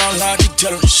calling my line, keep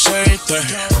telling the same thing.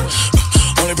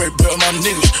 Only break bread with my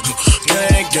niggas,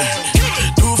 gang.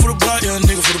 Do it for the block, young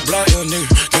nigga, for the block, young nigga,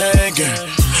 gang.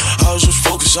 I was just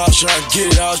focused, I was trying to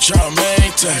get it, I was trying to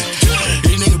maintain.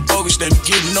 These niggas bogus, they be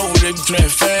getting over, they be playing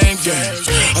fame games.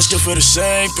 I still feel the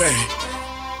same pain.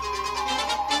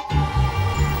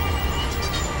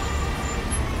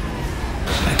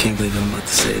 I can't believe I'm about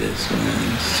to say this,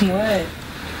 man. What?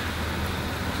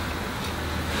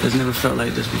 It's never felt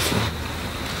like this before.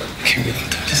 I can't believe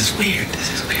this is weird. This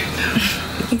is weird now.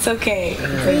 It's okay. It's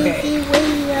okay. Breezy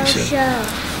Radio Sure. Show.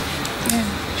 Yeah.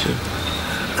 Sure.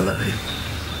 I love you.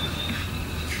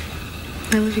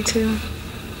 I love you too.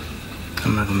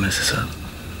 I'm not gonna mess this up.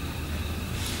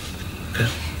 Okay?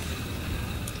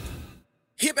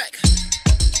 Hit back.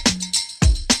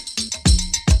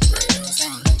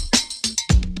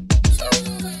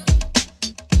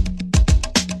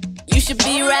 You should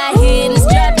be right here in this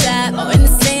drop top, or in the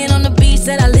sand on the beach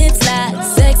that I live slide.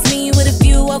 Sex me with a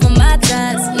view over my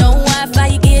thighs. No Wi-Fi,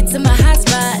 you get to my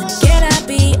hotspot. Can I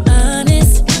be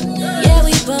honest? Yeah,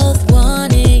 we both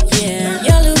want it, yeah.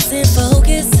 You're losing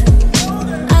focus.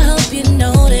 I hope you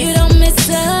notice. You don't miss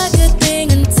a good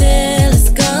thing until it's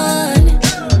gone.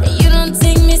 And you don't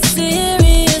take me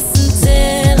serious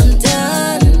until I'm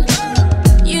done.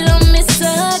 You don't miss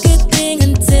a good thing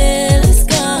until it's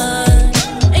gone.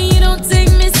 And you don't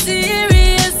take me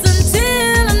serious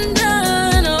until I'm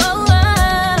done. Oh,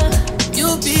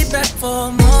 You'll be back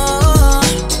for more.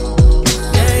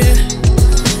 Yeah.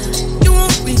 You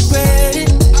won't regret it.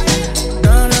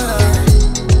 No.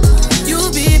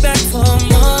 You'll be back for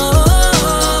more.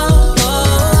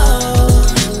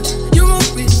 You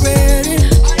won't regret it.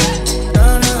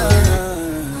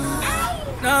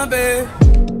 No, babe.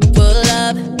 pull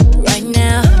up right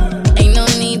now. Ain't no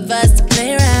need for us to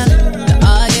play around. The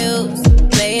argues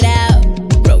played out.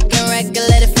 Broken record,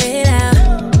 let it fade out.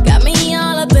 Got me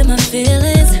all up in my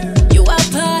feelings. You out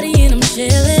partying, I'm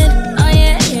chilling. Oh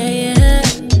yeah.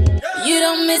 You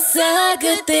don't miss a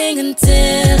good thing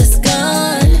until it's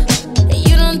gone. And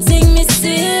you don't take me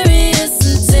serious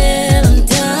until I'm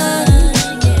done.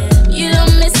 You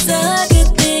don't miss a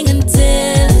good thing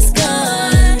until it's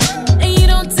gone. And you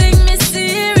don't take me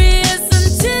serious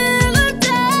until I'm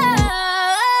done.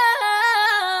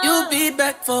 You'll be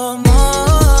back for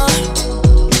more.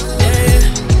 Yeah.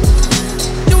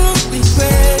 You won't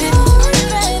regret it.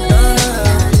 No.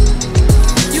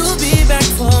 You'll be back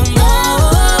for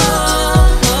more.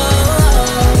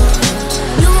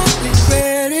 You won't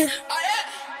regret it.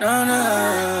 No.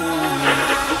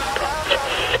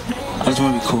 I just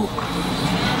wanna be cool.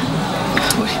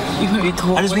 You wanna be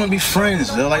cool? I just wanna be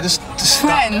friends, though. Like, just stop.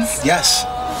 Friends? Yes.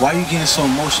 Why are you getting so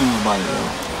emotional about it, though?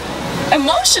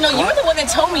 Emotional? You're the one that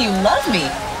told me you love me.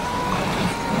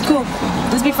 Cool.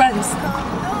 Let's be friends.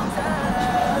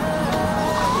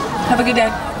 Have a good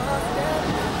day.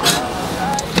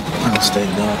 I'm gonna stay,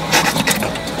 dog.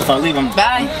 If I leave, I'm...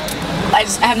 Bye. I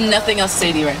have nothing else to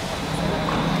say to you right now.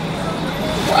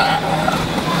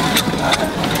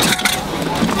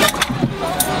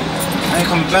 I ain't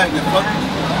coming back, man. Fuck.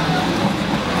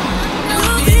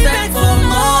 You'll be back for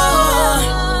more.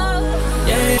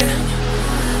 Yeah.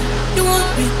 You won't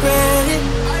regret it.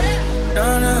 No.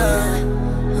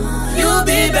 You'll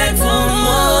be back for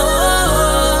more.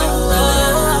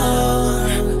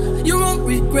 You won't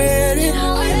regret it.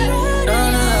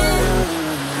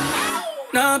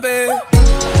 No, babe.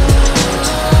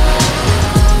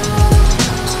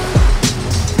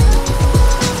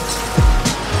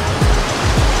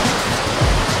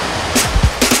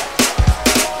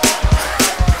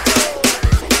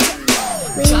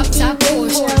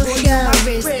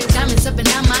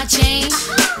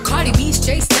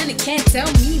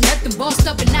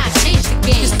 and I changed the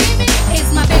game.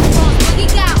 It's my big bronze boogie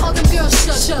got all them girls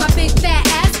shook. My big fat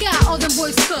ass got all them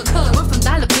boys cooked. Went from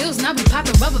dollar bills, now we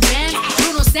popping rubber bands.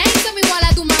 Bruno sang to me while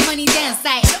I do my money dance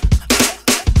like.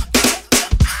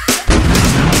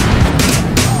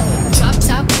 Drop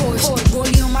top Porsche,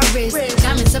 rollie on my wrist,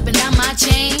 diamonds up and down my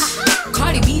chain.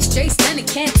 Cardi B straight stunning,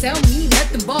 can't tell me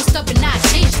nothing. Bossed up and I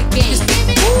changed the game.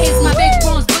 It's my big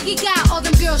bronze boogie got all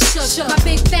them girls shook. My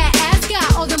big fat ass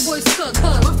got all them boys cooked.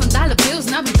 Went from dollar bills,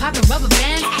 now we popping rubber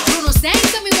bands. Bruno sang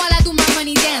to me while I do my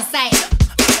money dance like.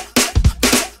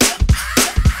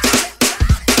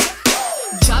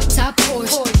 Drop top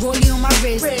Porsche, rollie on my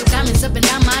wrist, diamonds up and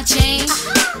down my chain.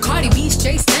 Cardi B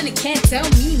straight stunning, can't tell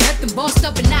me nothing. Bossed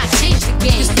up and I changed the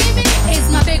game. It's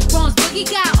my big bronze boogie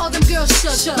got all them girls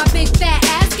shook. My big fat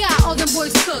ass got all them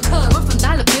boys cooked. Went from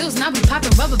dollar bills, now we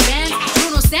popping rubber bands.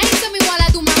 Bruno sang to me while I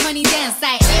do my money dance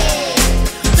like.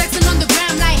 Flexing on the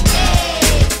gram like.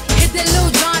 Hit that Lil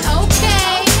Jon,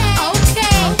 okay.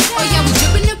 Oh yeah, we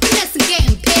dripping the finesse and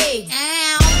getting paid.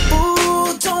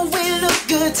 Ooh, don't we look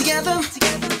good together?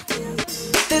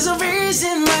 There's a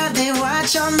reason why they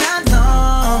watch all night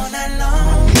long.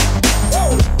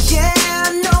 Yeah,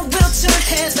 I know we'll turn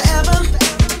heads forever.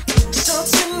 So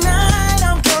tonight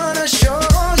I'm gonna show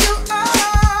you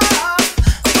off.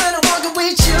 When I'm walking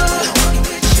with you,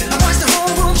 I watch the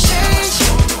whole room change.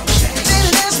 Baby,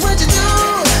 that's what you do.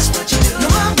 No,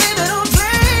 my baby don't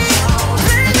play.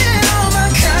 Blame it on my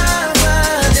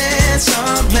confidence,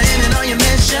 or blame it on your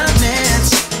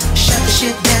measurements. Shut the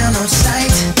shit down on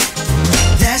sight.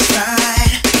 That's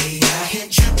right. Hey, I hit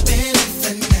dripping in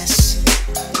finesse.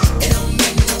 It don't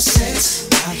make no sense.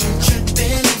 I hit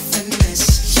dripping in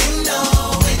finesse. You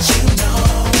know it, you know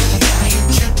it. I hit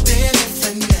dripping in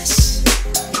finesse.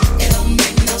 It don't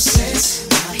make no sense.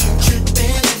 I hit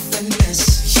dripping in finesse.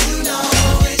 You know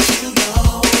it, you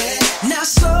know it. Now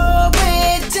slow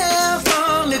it down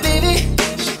for me, baby.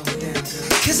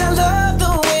 'Cause I love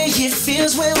the way it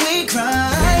feels when we cry.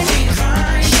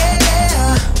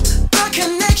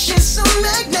 Connection so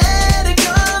magnetic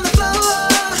on the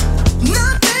floor.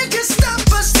 Nothing can stop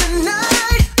us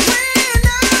tonight. When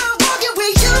I'm walking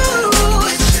with you,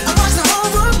 I watch the whole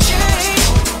room change.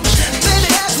 Baby,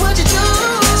 that's what you do.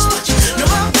 No,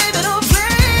 my baby don't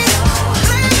play.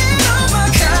 Blame it on my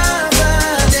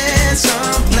confidence,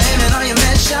 or blame it on your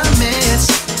measurements.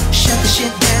 Shut the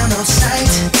shit down on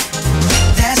sight.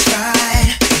 That's right.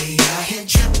 Hey, I hit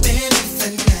dripping in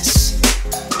finesse.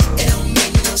 It don't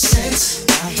make no sense.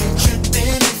 I hit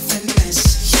dripping in finesse.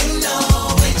 You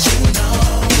know it, you know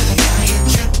it. I hit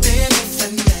dripping in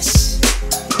finesse.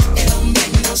 It don't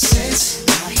make no sense.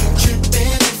 I hit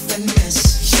dripping in finesse.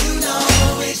 You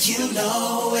know it, you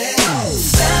know it.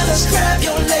 Fellas, grab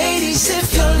your ladies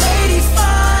if your lady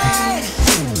fine.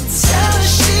 Tell her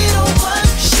she the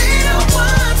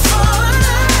one for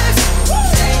life.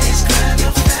 Ladies, grab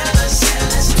your fellas and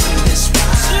let's do this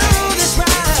right. If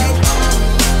you want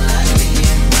like me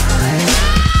and mine.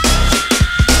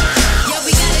 Yeah,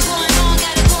 we got it going on.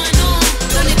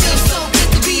 Don't it feel so good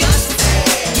to be us?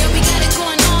 Yeah, we got it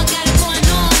going on.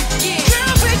 Yeah.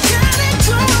 Girl, we got it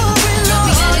going on. Yeah,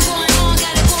 we got it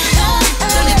going on.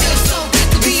 Don't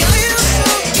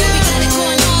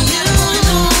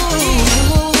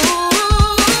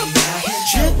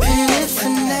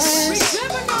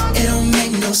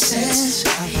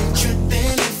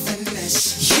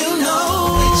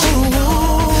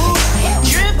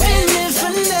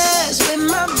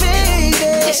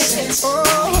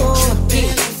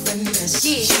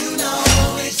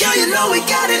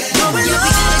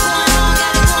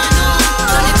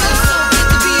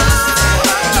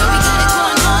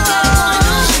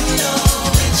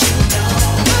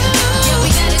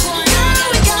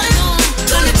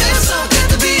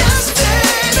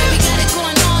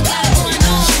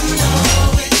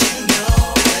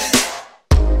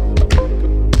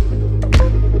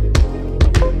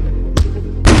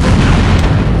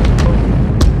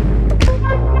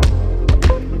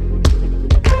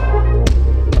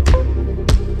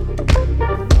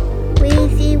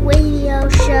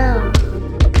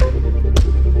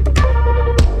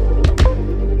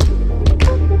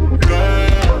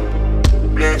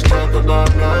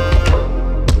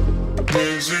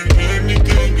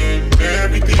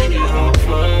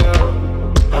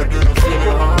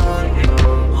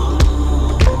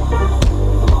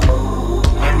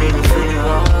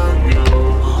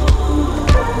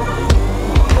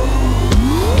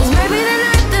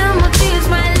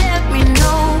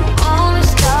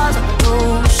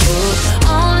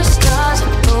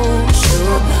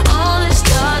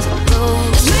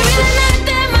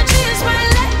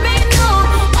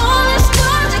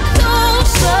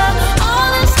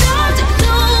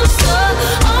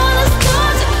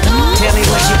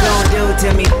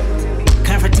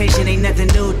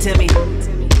new to me.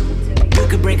 You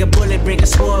could bring a bullet, bring a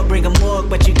sword, bring a morgue,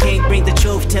 but you can't bring the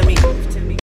truth to me.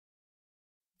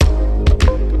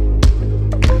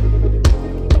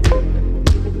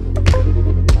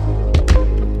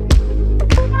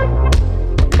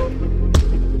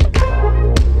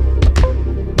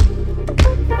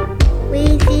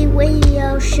 Weezy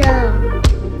Radio Show.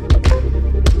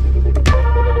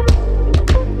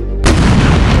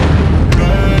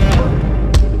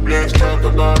 Let's talk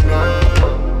about love.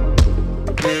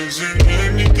 Is it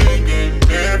anything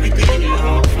and everything you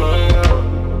offer?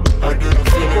 I didn't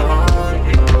feel it on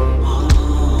you.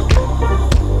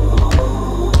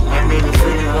 I didn't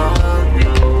feel it on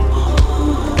you.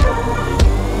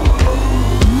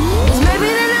 Cause maybe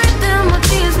the night that my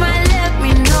tears might let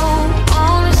me know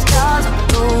all the stars are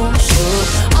close,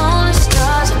 all the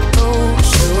stars are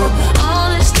close, all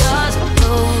the stars are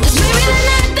close. Cause maybe the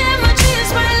night that my tears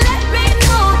might let me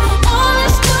know all the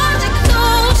stars are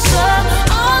closer,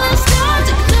 all the stars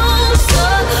are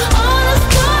closer, all the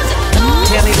stars are closer.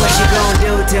 Tell me what you gon'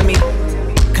 do to me.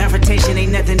 Confrontation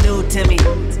ain't nothing new to me.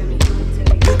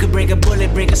 You could bring a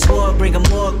bullet, bring a sword, bring a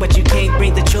morgue, but you can't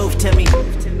bring the truth to me.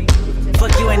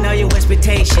 Fuck you and all your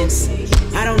expectations.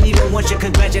 I don't even want your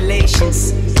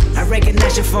congratulations. I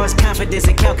recognize your false confidence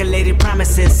and calculated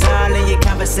promises all in your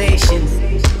conversation.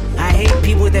 I hate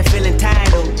people that feel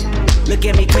entitled. Look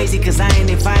at me crazy cause I ain't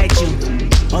invite you.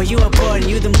 Oh, you important,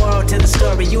 you the moral to the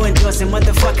story. You endorsing,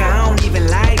 motherfucker, I don't even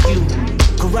like you.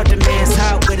 Corrupt a man's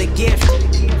heart with a gift.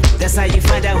 That's how you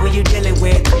find out who you dealing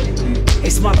with. A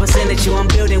small percentage you I'm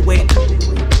building with.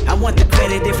 I want the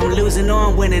credit if I'm losing or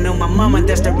I'm winning. On my mama,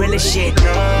 that's the realest shit.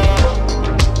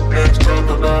 Let's talk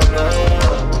about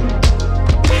love.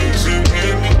 Is it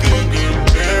anything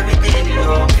and everything you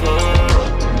offer?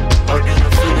 I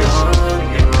didn't feel it on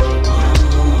you.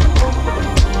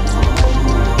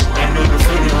 I didn't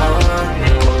feel it on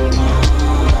you.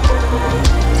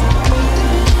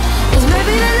 Cause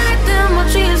maybe the night that my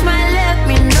dreams might let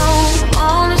me know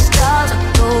all the stars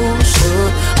are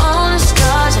closer, all the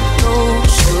stars are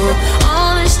closer,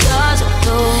 all the stars are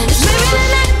close. Maybe the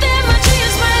night that my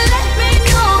dreams might let me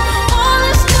know all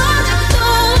the stars are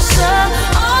closer,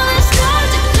 all the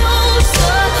stars are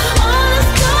closer, all the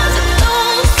stars are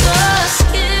closer.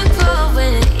 Skin cold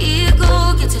when the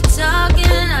ego gets to talking,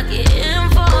 I get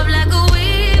involved like a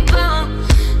weed bomb.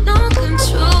 No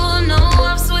control, no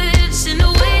off switch in the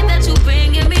way that you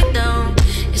bringing me down.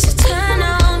 It's a turn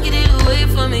on, get it away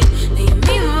from me. Leave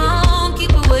me wrong,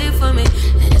 keep away from me.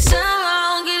 And it's sound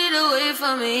wrong, get it away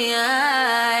from me. I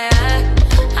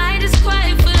just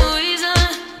quiet for no reason.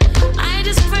 I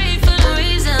just pray for no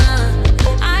reason.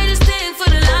 I just think for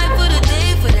the life, for the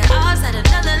day, for the hours that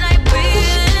another night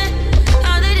breathing.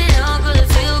 How did it all gonna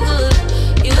feel good?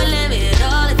 You let me at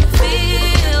all if you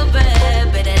feel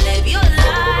bad. Better live your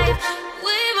life.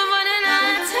 We've been running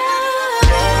out of time.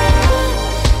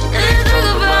 Let's talk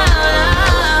about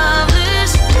all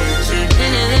this.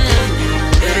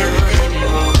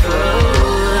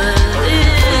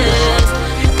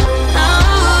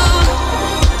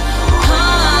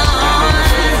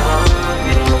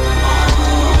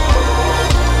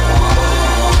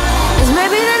 Cause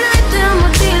maybe the night that my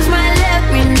tears might let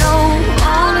me know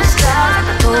all the stars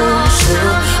are closer,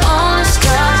 all the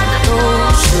stars are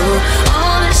closer,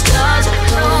 all the stars are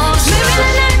closer. Maybe the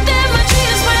night that my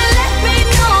tears might let me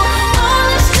know all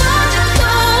the stars are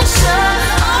closer,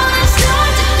 all the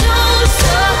stars are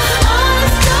closer, all the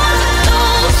stars are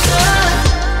closer.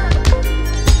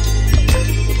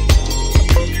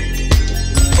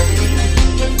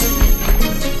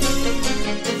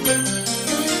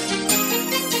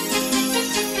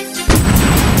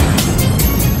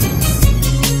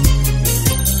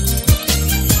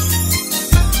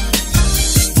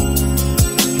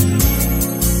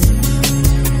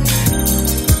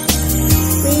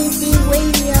 Weezy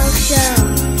Radio Show.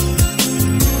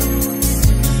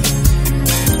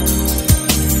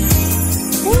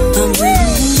 I'm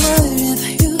waiting for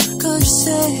you, 'cause you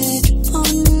said you're on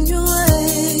your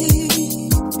way.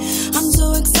 I'm so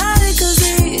excited 'cause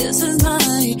this is my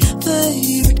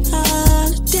favorite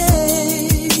holiday.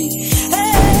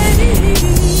 Hey,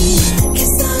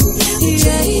 it's on every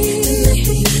day to make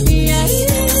me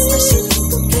special.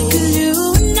 'Cause you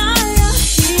and I are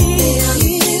here.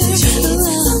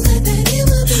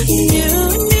 You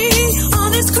and me on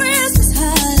this Christmas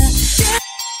holiday.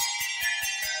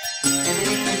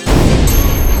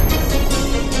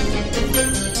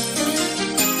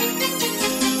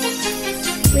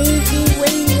 Weezy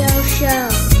Radio Show.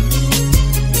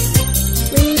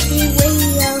 Weezy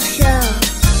Radio Show.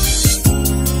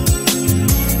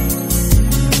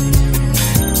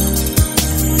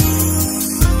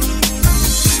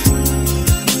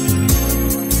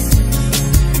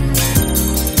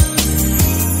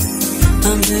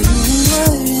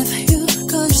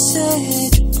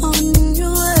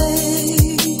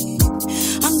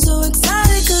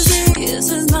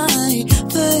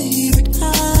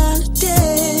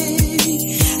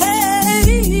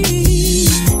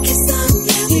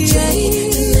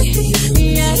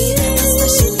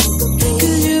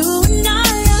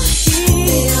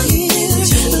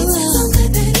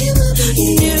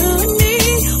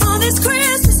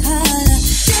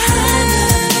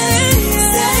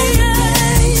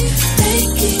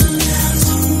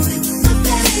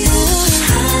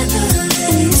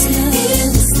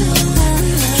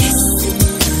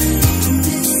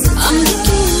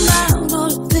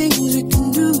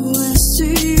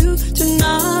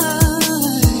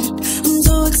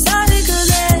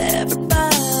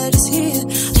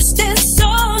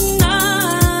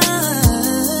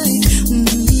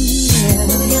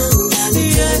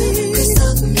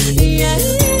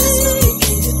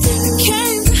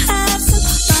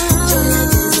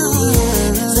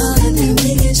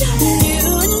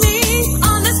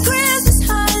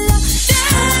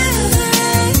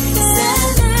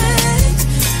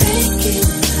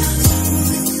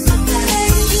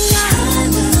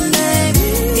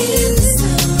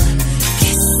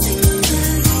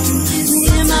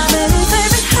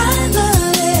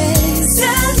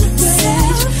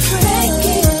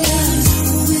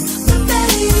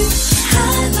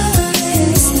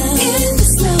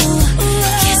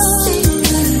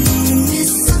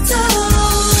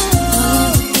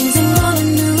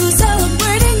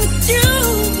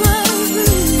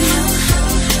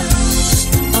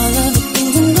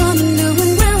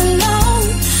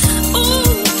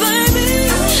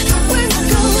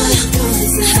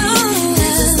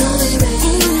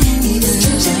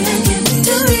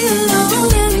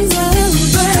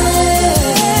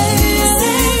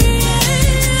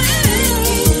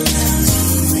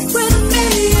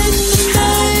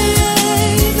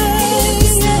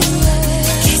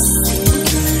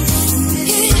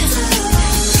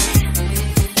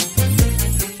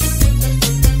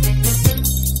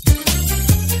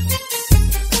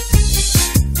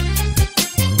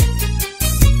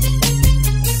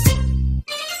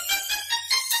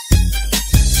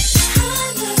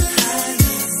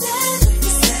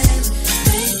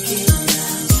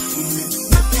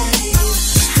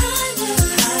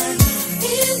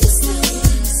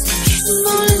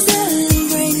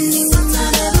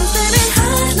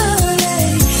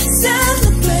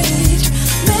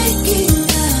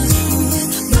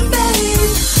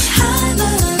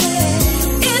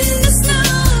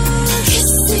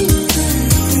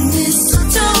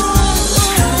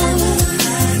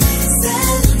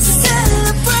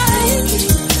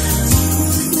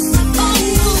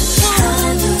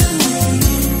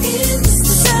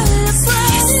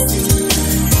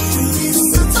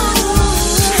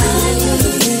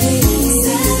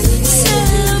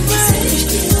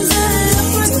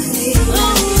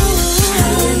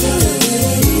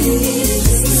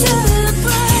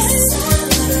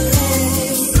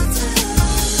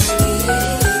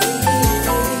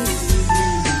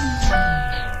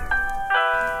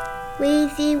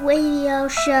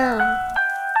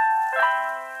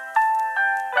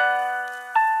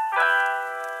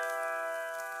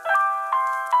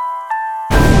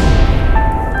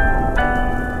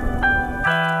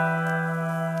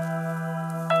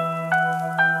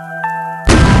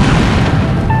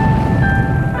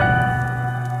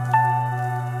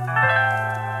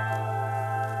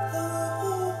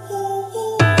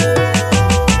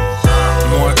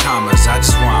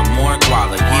 more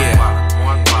guala, yeah.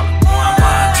 I'm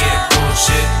blind to the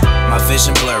bullshit. My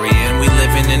vision blurry and we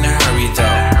living in a hurry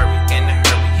though.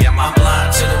 I'm blind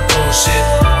to the bullshit.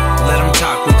 Let them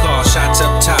talk, we call shots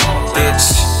up top,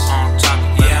 bitch.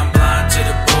 Yeah, I'm blind to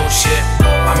the bullshit.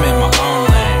 I'm in my own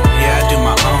lane, yeah, I do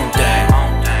my own thing.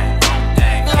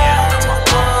 Yeah, I'm in my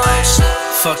own lane.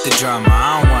 Fuck the drama, I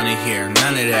don't wanna hear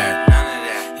none of that.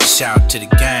 Shout to the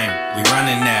game, we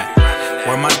running that.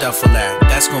 Where my duffel at?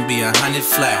 That's gonna be 100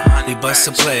 flat. We bust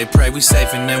a play, pray we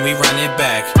safe and then we run it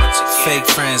back. Fake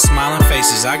friends, smiling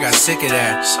faces, I got sick of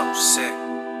that. So sick.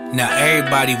 Now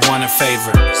everybody want a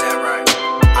favor.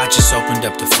 I just opened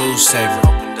up the food saver.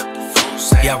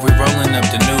 Yeah, we rolling up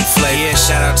the new flavor. Yeah,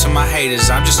 shout out to my haters,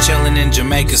 I'm just chilling in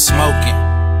Jamaica smoking.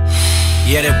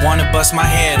 Yeah, they wanna bust my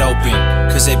head open,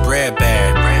 cause they bread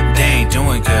bad, they ain't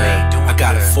doing good. I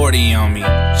got a 40 on me,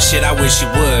 shit I wish you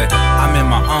would. I'm in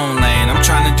my own lane, I'm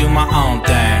trying to do my own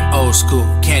thing. Old school,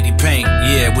 candy paint,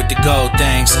 yeah, with the gold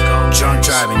things. Drunk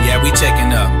driving, yeah, we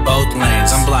taking up both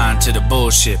lanes. I'm blind to the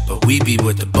bullshit, but we be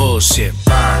with the bullshit.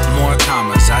 Burn, more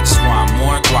commas, I just want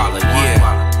more guala, yeah.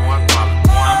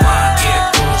 I'm blind to the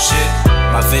bullshit.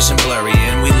 My vision blurry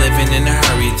and we living in a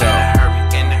hurry though.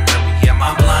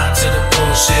 I'm blind to the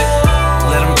bullshit.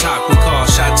 Let them talk, we call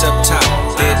shots up top,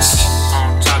 bitch.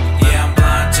 Yeah, I'm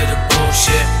blind to the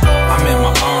bullshit. I'm in my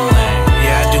own lane,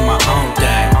 yeah, I do my own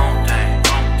thing.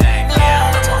 Yeah,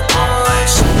 I'm in my own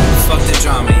lane. Fuck the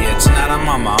drama, yeah, tonight I'm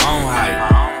on my own hype.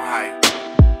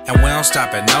 And we don't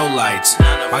stop at no lights.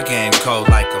 My game cold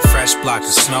like a fresh block of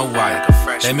Snow White.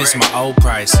 They miss my old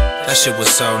price, that shit was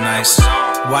so nice.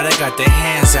 Why they got their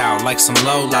hands out like some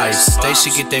low lights? They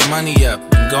should get their money up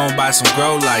and go and buy some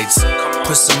grow lights.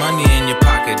 Put some money in your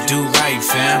pocket, do right,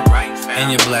 fam.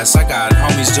 And you're blessed, I got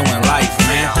homies doing life,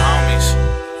 man.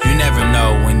 You never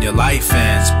know when your life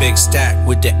ends. Big stack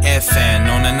with the FN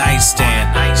on a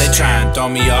nightstand. They try and throw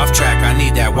me off track, I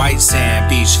need that white sand.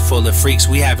 Beach full of freaks,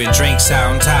 we having drinks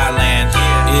out in Thailand.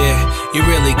 Yeah, you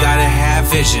really gotta have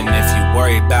vision. If you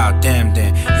worry about them,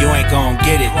 then you ain't gon'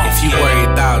 get it. If you worry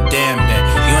about them, then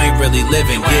you ain't really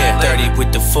living. Yeah, 30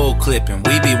 with the full clip and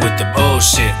we be with the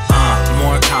bullshit.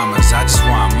 More commas, I just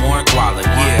want more guala,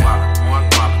 yeah.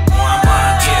 I'm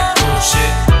blind to the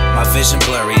bullshit. My vision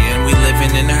blurry and we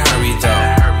living in a hurry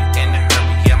though.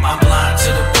 I'm blind to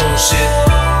the bullshit.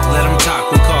 Let them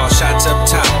talk, we call shots up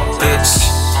top, bitch.